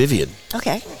talk about Vivian.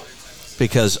 Okay.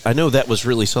 Because I know that was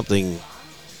really something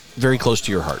very close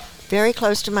to your heart. Very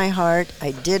close to my heart.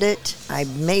 I did it. I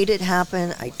made it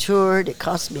happen. I toured. It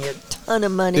cost me a ton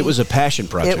of money. It was a passion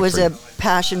project. It was a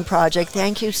passion project.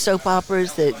 Thank you, soap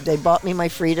operas, that they bought me my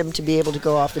freedom to be able to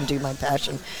go off and do my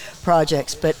passion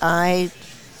projects. But I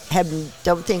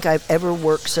don't think I've ever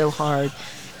worked so hard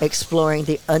exploring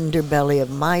the underbelly of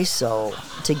my soul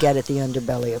to get at the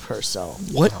underbelly of her soul.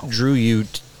 What drew you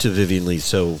to Vivian Lee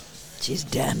so? She's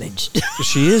damaged.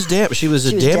 She is damaged. She was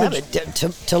damaged.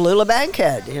 Tallulah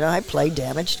Bankhead. I play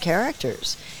damaged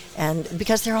characters, and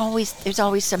because there's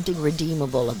always something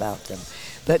redeemable about them.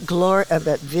 But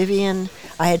Vivian,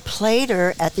 I had played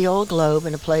her at the Old Globe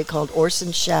in a play called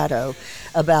Orson's Shadow,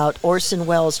 about Orson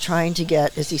Welles trying to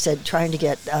get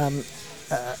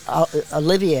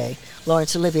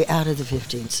Laurence Olivier out of the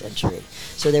 15th century.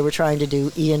 So they were trying to do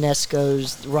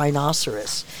Ionesco's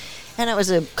Rhinoceros. And it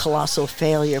was a colossal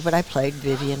failure, but I played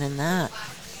Vivian in that.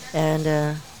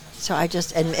 And so I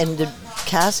just, and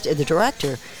the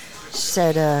director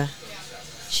said,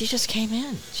 she just came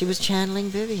in. She was channeling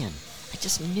Vivian. I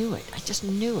just knew it.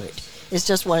 It's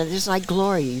just it's like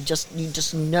glory. You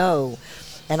just know.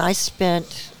 And I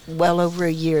spent well over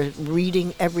a year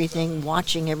reading everything,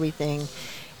 watching everything,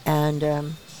 and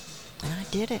I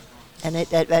did it. And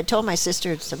I told my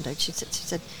sister sometimes, she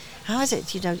said, how is it?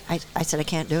 I said, I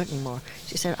can't do it anymore.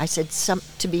 I said,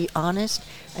 to be honest,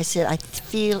 I said, I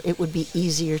feel it would be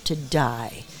easier to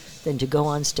die than to go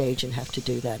on stage and have to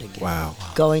do that again. Wow.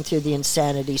 Going through the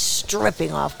insanity,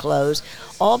 stripping off clothes,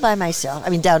 all by myself. I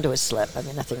mean, down to a slip. I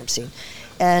mean, nothing obscene.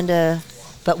 And,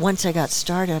 but once I got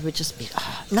started, I would just be,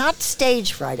 not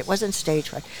stage fright. It wasn't stage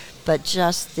fright, but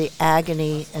just the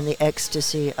agony and the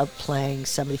ecstasy of playing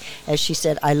somebody. As she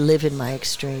said, I live in my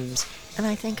extremes. And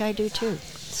I think I do too.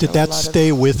 Did that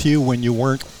stay with you when you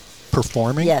weren't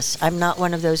performing? Yes. I'm not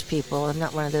one of those people. I'm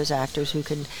not one of those actors who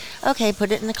can, okay,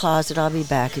 put it in the closet, I'll be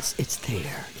back. It's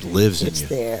there. Lives in you. It's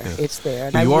there. Yeah. It's there.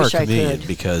 And you I are wish a comedian I could.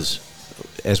 because,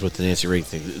 as with the Nancy Reagan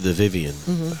thing, the Vivian,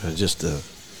 just a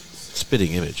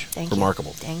spitting image. Thank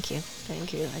Remarkable. You. Thank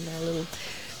you. I know a little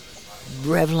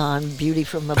Revlon beauty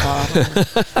from a bottle.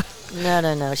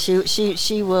 No.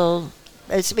 She will.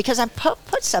 It's because I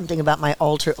put something about my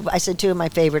alter. I said two of my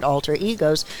favorite alter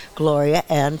egos, Gloria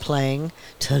and playing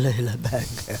Tallulah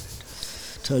Bankhead.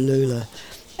 Tallulah.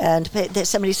 And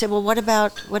somebody said, well, what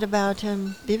about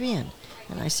Vivian?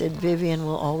 And I said, Vivian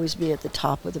will always be at the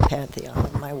top of the pantheon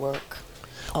of my work.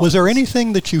 Always. Was there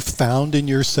anything that you found in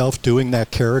yourself doing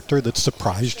that character that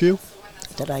surprised you?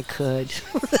 That I could.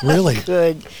 Really?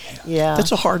 Could, yeah.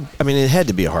 That's it had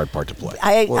to be a hard part to play.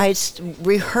 I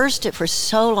rehearsed it for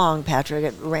so long,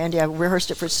 Patrick, Randy, I rehearsed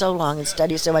it for so long and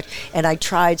studied so much, and I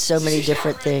tried so many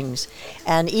different things.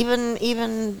 And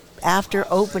even after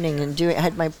opening and I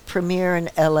had my premiere in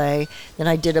L.A., then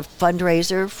I did a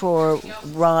fundraiser for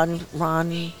Ron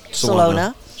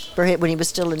Salona, for when he was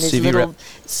still in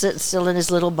his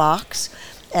little box.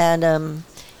 And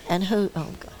who,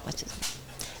 oh God, what's his name?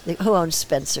 Who owns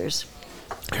Spencer's?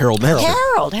 Harold Merrill.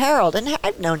 Harold. And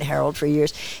I've known Harold for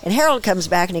years. And Harold comes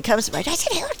back and he comes to me. I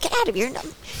said, Harold, get out of here. I'm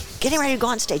getting ready to go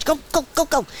on stage. Go.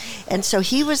 And so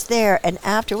he was there. And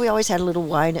after, we always had a little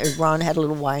wine, or Ron had a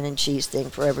little wine and cheese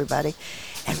thing for everybody.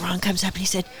 And Ron comes up and he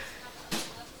said,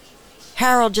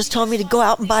 Harold just told me to go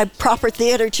out and buy proper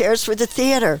theater chairs for the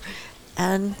theater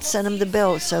and send him the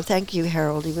bill. So thank you,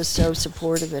 Harold. He was so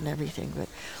supportive and everything. But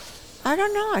I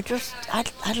don't know.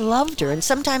 I loved her. And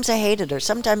sometimes I hated her.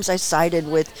 Sometimes I sided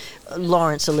with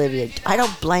Laurence Olivier. I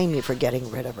don't blame you for getting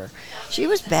rid of her. She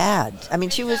was bad. I mean,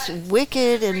 she was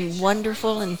wicked and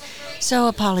wonderful and so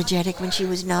apologetic when she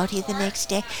was naughty the next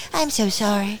day. I'm so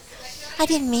sorry. I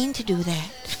didn't mean to do that.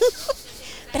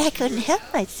 But I couldn't help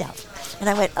myself. And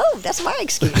I went, oh, that's my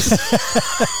excuse.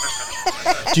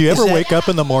 Do you ever wake up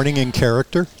in the morning in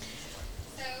character?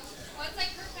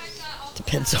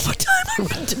 Depends on what time I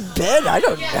went to bed. I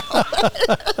don't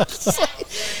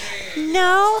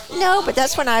know. No, but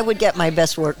that's when I would get my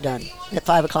best work done. At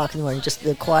 5 o'clock in the morning, just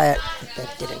the quiet,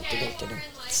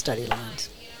 study lines.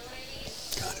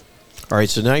 Got it. All right,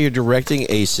 so now you're directing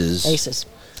Aces. Aces.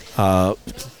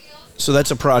 So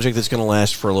that's a project that's going to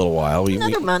last for a little while.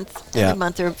 Another month. Yeah. Another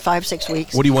month or 5-6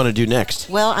 weeks. What do you want to do next?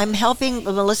 Well, I'm helping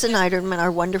Melissa Neiderman,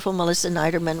 our wonderful Melissa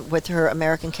Neiderman, with her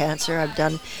American Cancer. I've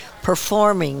done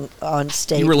performing on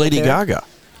stage. You were Lady with her. Gaga.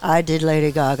 I did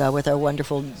Lady Gaga with our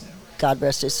wonderful, God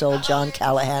rest his soul, John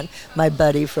Callahan, my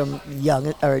buddy from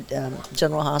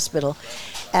General Hospital.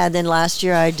 And then last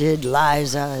year I did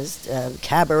Liza's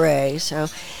Cabaret. So,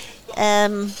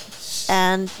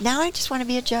 and now I just want to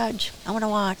be a judge. I want to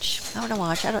watch.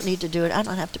 I don't need to do it. I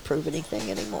don't have to prove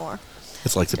anything anymore.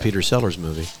 It's like the Peter Sellers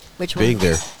movie. Which one? Being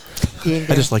there.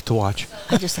 I just like to watch.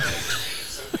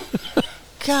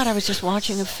 God, I was just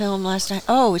watching a film last night.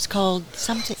 Oh, it's called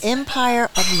something Empire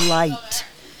of Light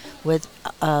with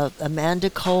Amanda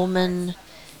Coleman,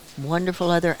 wonderful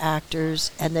other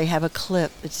actors, and they have a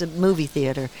clip. It's a movie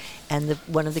theater, and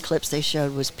one of the clips they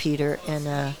showed was Peter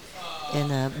in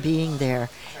being there,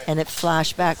 and it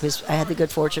flashed back because I had the good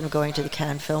fortune of going to the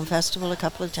Cannes Film Festival a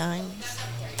couple of times.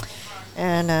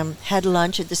 And had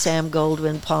lunch at the Sam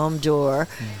Goldwyn Palme d'Or,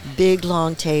 big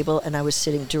long table, and I was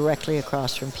sitting directly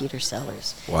across from Peter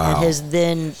Sellers. Wow. And his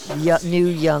then new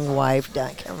young wife,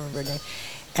 I can't remember her name.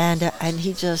 And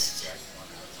he just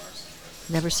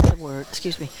never said a word.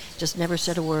 Excuse me, just never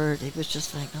said a word. It was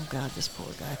just like, oh God, this poor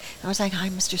guy. And I was like, hi,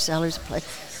 Mr. Sellers.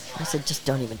 I said, just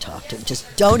don't even talk to him. Just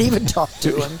don't even talk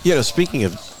to him. You know, speaking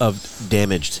of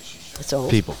damaged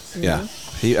people, yeah.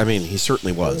 He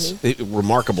certainly was.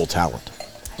 Remarkable talent.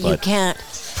 You can't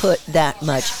put that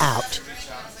much out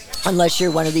unless you're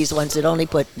one of these ones that only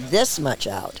put this much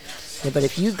out. Yeah, but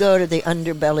if you go to the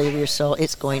underbelly of your soul,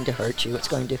 it's going to hurt you. It's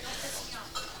going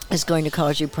to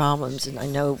cause you problems. And I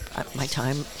know my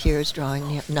time here is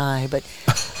drawing nigh, but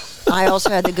I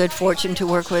also had the good fortune to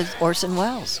work with Orson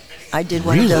Welles. I did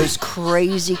one of those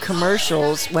crazy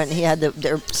commercials when he had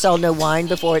their Sell No Wine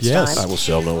Before It's Time. I will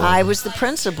sell no wine. I was the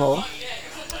principal.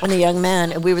 And a young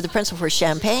man, and we were the principal for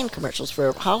champagne commercials for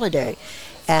a holiday,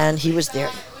 and he was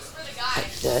there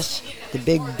like this, the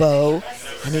big bow,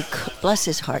 and he, bless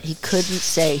his heart, he couldn't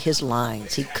say his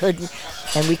lines. He couldn't,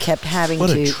 and we kept having to.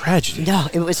 What a tragedy! No,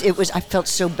 it was. I felt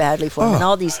so badly for him, and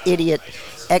all these idiot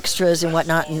extras and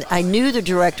whatnot. And I knew the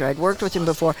director. I'd worked with him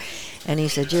before. And he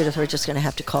said, Judith, we're just going to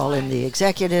have to call in the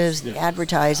executives, the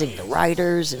advertising, the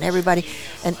writers, and everybody.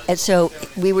 And so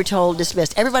we were told,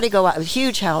 dismissed. Everybody go out. A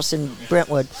huge house in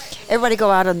Brentwood. Everybody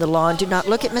go out on the lawn. Do not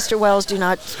look at Mr. Wells. Do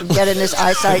not get in his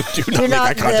eyesight. do not make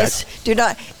eye contact. Do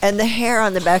not. And the hair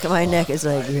on the back of my neck is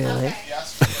like, really?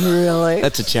 Really?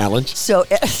 That's a challenge. So,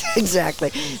 exactly.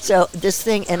 So this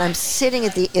thing, and I'm sitting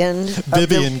at the end.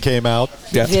 Vivian came out.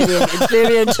 Yeah.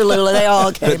 Vivian, Tallulah, they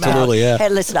all came out. Tallulah, yeah. Hey,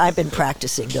 listen, I've been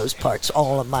practicing those parts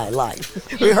all of my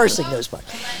life, rehearsing those parts.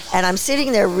 And I'm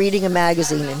sitting there reading a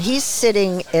magazine, and he's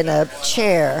sitting in a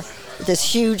chair,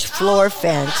 this huge floor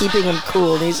fan, keeping him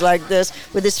cool. And he's like this,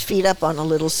 with his feet up on a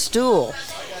little stool.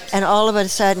 And all of a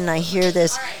sudden, I hear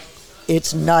this,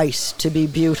 it's nice to be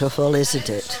beautiful, isn't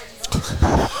it?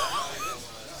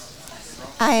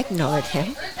 I ignored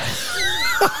him.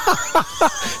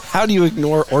 How do you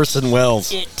ignore Orson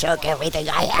Welles? It took everything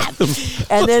I had.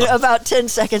 And then about 10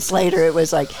 seconds later, it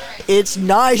was like, it's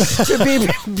nice to be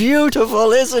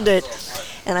beautiful, isn't it?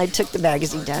 And I took the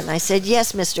magazine down, and I said,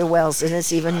 yes, Mr. Wells, and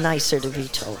it's even nicer to be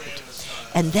told.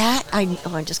 And that, I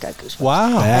just got goosebumps.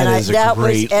 Wow.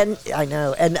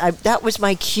 That was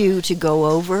my cue to go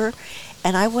over.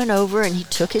 And I went over, and he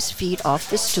took his feet off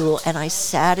the stool, and I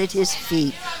sat at his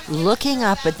feet, looking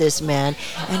up at this man.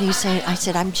 And I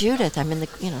said, I'm Judith. I'm in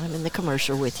the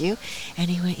commercial with you. And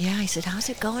he went, yeah. I said, how's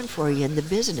it going for you in the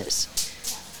business?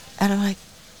 And I'm like,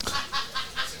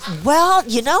 well,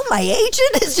 my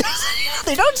agent is just,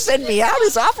 they don't send me out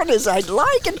as often as I'd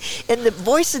like. And the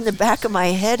voice in the back of my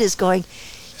head is going,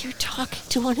 you're talking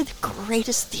to one of the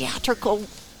greatest theatrical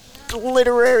great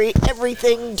literary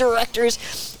everything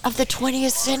directors of the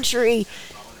 20th century.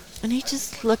 And he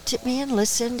just looked at me and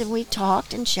listened, and we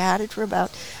talked and chatted for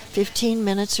about 15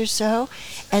 minutes or so.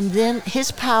 And then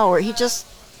his power, he just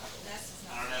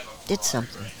did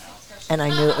something. And I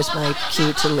knew it was my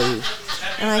cue to leave.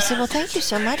 And I said, well, thank you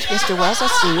so much, Mr. Wells. I'll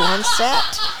see you on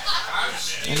set.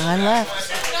 And I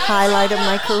left. Highlight of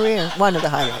my career. One of the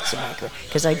highlights of my career.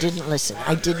 Because I didn't listen.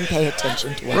 I didn't pay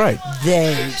attention to what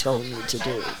they told me to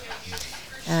do.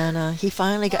 And he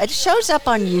finally got... It shows up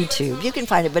on YouTube. You can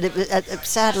find it. But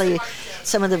sadly,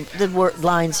 some of the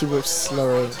lines he was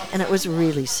slurring. And it was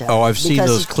really sad. Oh, I've seen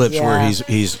those clips where he's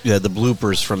the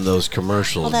bloopers from those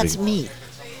commercials. Well, that's me.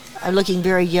 I'm looking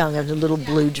very young in a little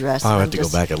blue dress. I'll have to go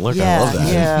back and look. Yeah, I love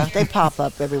that. Yeah, they pop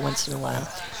up every once in a while.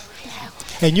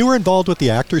 And you were involved with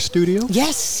the Actors Studio?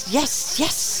 Yes.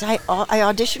 I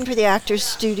auditioned for the Actors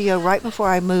Studio right before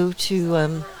I moved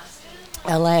to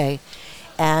L.A.,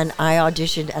 and I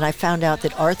auditioned, and I found out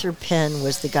that Arthur Penn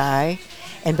was the guy,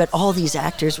 but all these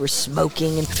actors were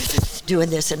smoking and doing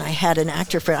this, and I had an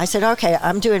actor friend. I said, okay,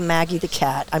 I'm doing Maggie the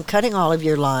Cat. I'm cutting all of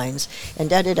your lines,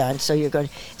 and da-da-da, and so you're going...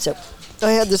 So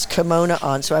I had this kimono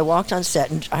on, so I walked on set,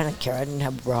 and I don't care. I didn't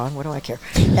have a bra on. What do I care?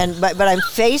 But I'm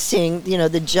facing,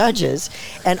 the judges,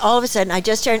 and all of a sudden I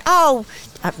just turned. Now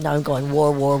I'm going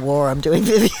war. I'm doing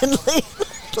Vivian Lee,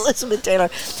 Elizabeth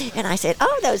Taylor, and I said,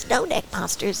 those no-neck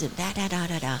monsters, and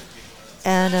da-da-da-da-da,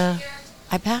 and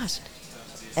I passed.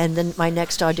 And then my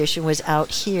next audition was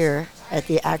out here at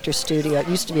the Actors Studio. It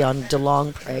used to be on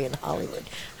DeLong Prairie in Hollywood.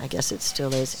 I guess it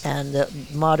still is. And the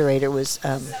moderator was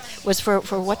for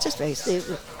what's his face?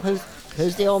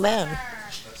 Who's the old man?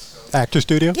 Actors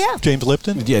Studio? Yeah. James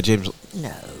Lipton? Yeah, James.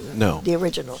 No. The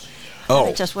original. Oh.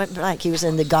 And it just went blank. He was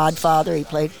in The Godfather. He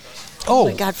played. Oh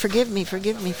my God! Forgive me.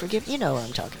 You know what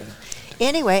I'm talking about.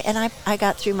 Anyway, and I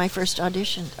got through my first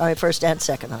and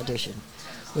second audition,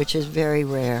 which is very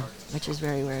rare.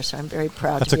 So I'm very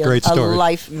proud to be a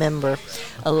life member.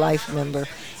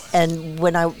 And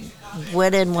when I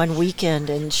went in one weekend,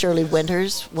 and Shirley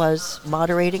Winters was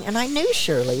moderating, and I knew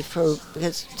Shirley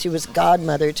because she was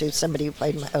godmother to somebody who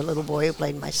played a little boy who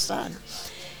played my son.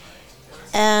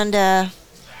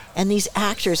 And these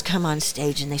actors come on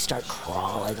stage and they start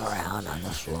crawling around on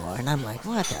the floor. And I'm like,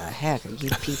 what the heck are you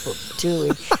people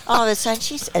doing? All of a sudden,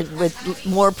 she said, with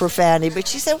more profanity, but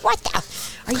she said, what the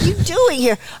are you doing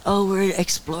here? Oh, we're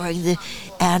exploring the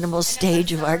animal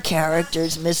stage of our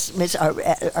characters, and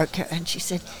she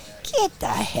said, get the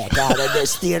heck out of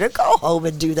this theater. Go home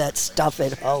and do that stuff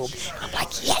at home. I'm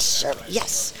like, yes, Shirley,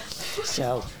 yes.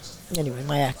 So, anyway,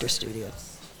 my Actors Studio.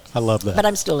 I love that. But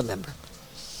I'm still a member.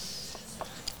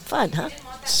 Fun, huh?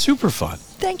 Super fun.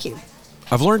 Thank you.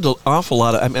 I've learned an awful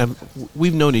lot.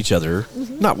 We've known each other,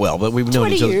 not well, but we've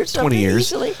known each other 20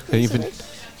 years. Easily.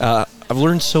 I've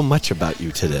learned so much about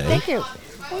you today. Thank you.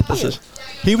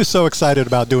 He was so excited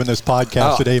about doing this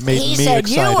podcast today. It made me excited.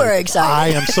 He said you were excited. I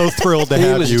am so thrilled to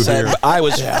have you here. I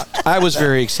was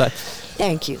very excited.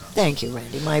 Thank you,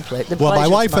 Randy. My pleasure. Well, my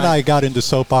wife and I got into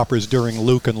soap operas during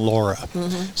Luke and Laura,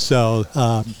 so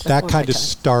that kind of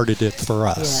started it for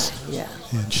us. Yeah.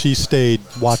 And she stayed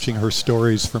watching her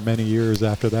stories for many years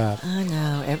after that. I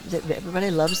know. Everybody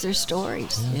loves their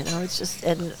stories. Yeah. It's just,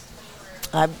 and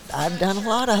I've done a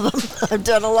lot of them. I've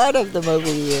done a lot of them over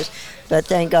the years, but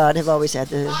thank God I've always had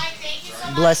the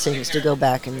blessings to go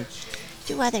back and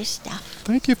do other stuff.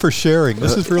 Thank you for sharing.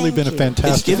 This has really been a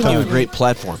fantastic It's given you a great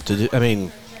platform to do. I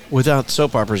mean, without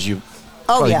soap operas, you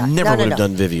never would have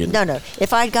done Vivian. No.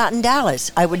 If I'd gotten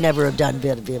Dallas, I would never have done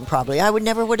Vivian, probably. I would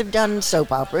have done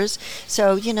soap operas.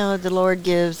 So, the Lord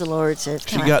gives, the Lord says.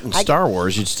 If you got in Star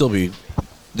Wars, you'd still be...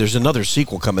 There's another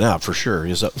sequel coming out for sure.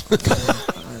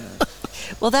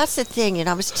 Well, that's the thing,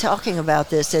 I was talking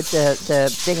about this at the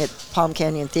thing at Palm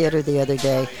Canyon Theater the other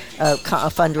day, a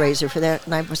fundraiser for that,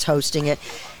 and I was hosting it.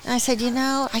 And I said,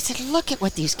 look at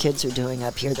what these kids are doing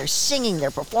up here. They're singing, they're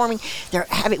performing, they're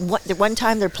having, one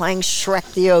time they're playing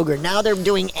Shrek the Ogre. Now they're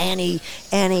doing Annie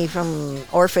from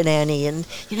Orphan Annie. And,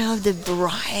 the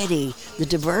variety, the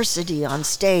diversity on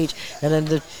stage. And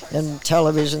then on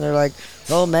television, they're like,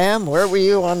 oh, ma'am, where were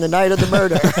you on the night of the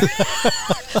murder?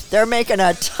 They're making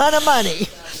a ton of money,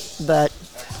 but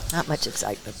not much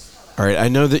excitement. All right, I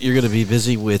know that you're going to be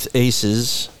busy with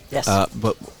Aces. Yes.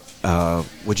 But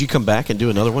would you come back and do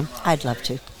another one? I'd love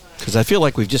to. Because I feel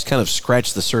like we've just kind of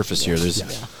scratched the surface here.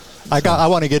 I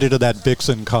want to get into that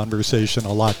Vixen conversation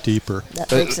a lot deeper.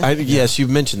 Yes, you've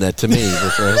mentioned that to me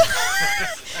before.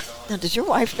 Now, does your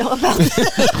wife know about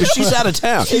that? She's out of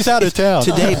town. She's out of town.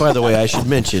 Today, by the way, I should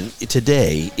mention,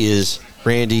 today is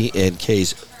Randy and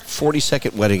Kay's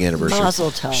 42nd wedding anniversary.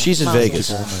 Mazel tov. She's in Mazel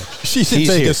Vegas. tov. She's in He's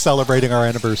Vegas here. celebrating our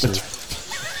anniversary.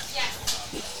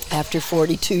 After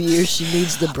 42 years, she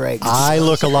needs the breaks. I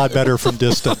look a lot better from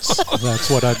distance. That's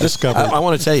what I've discovered. I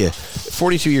want to tell you,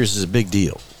 42 years is a big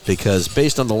deal because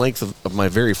based on the length of my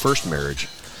very first marriage,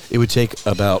 it would take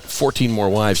about 14 more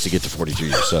wives to get to 42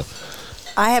 years. So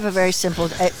I have a very simple.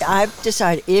 I've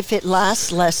decided if it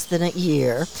lasts less than a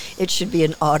year, it should be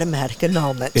an automatic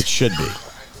annulment. it should be.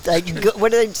 Like,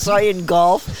 what do they say in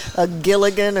golf? A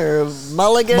Gilligan or a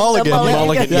mulligan? Mulligan, A yeah.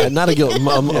 Mulligan, yeah, not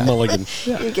a mulligan.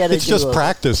 You get It's just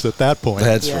practice at that point.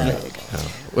 That's Yeah, right. there you go.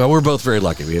 Well, we're both very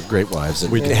lucky. We have great wives.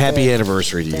 And We do. happy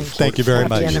anniversary to you. Thank you very Happy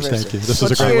much. anniversary. Thank you. This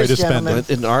Well, is a great way to cheers, spend gentlemen. it.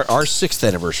 And our 6th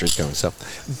anniversary is coming. So,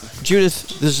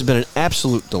 Judith, this has been an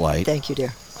absolute delight. Thank you,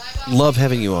 dear. Love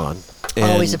having you on. And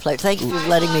Always a pleasure. Thank you for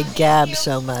letting me gab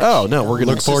so much. Oh no, we're going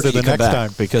to Look forward to the next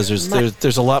time. because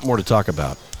there's a lot more to talk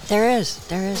about. There is.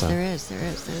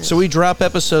 So we drop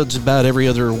episodes about every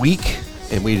other week,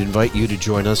 and we'd invite you to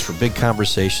join us for Big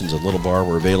Conversations at Little Bar.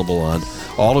 We're available on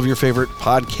all of your favorite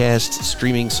podcast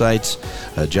streaming sites.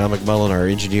 John McMullen, our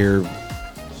engineer,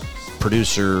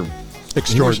 producer,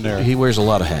 Extraordinary. He wears a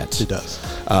lot of hats. He does.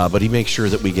 But he makes sure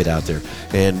that we get out there.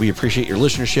 And we appreciate your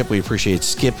listenership. We appreciate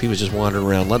Skip. He was just wandering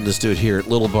around letting us do it here at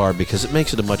Little Bar because it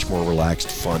makes it a much more relaxed,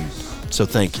 fun. So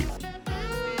thank you.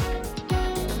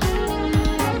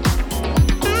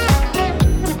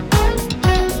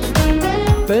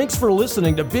 Thanks for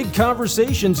listening to Big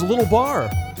Conversations Little Bar.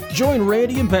 Join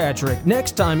Randy and Patrick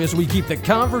next time as we keep the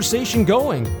conversation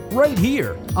going right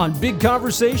here on Big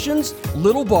Conversations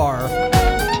Little Bar.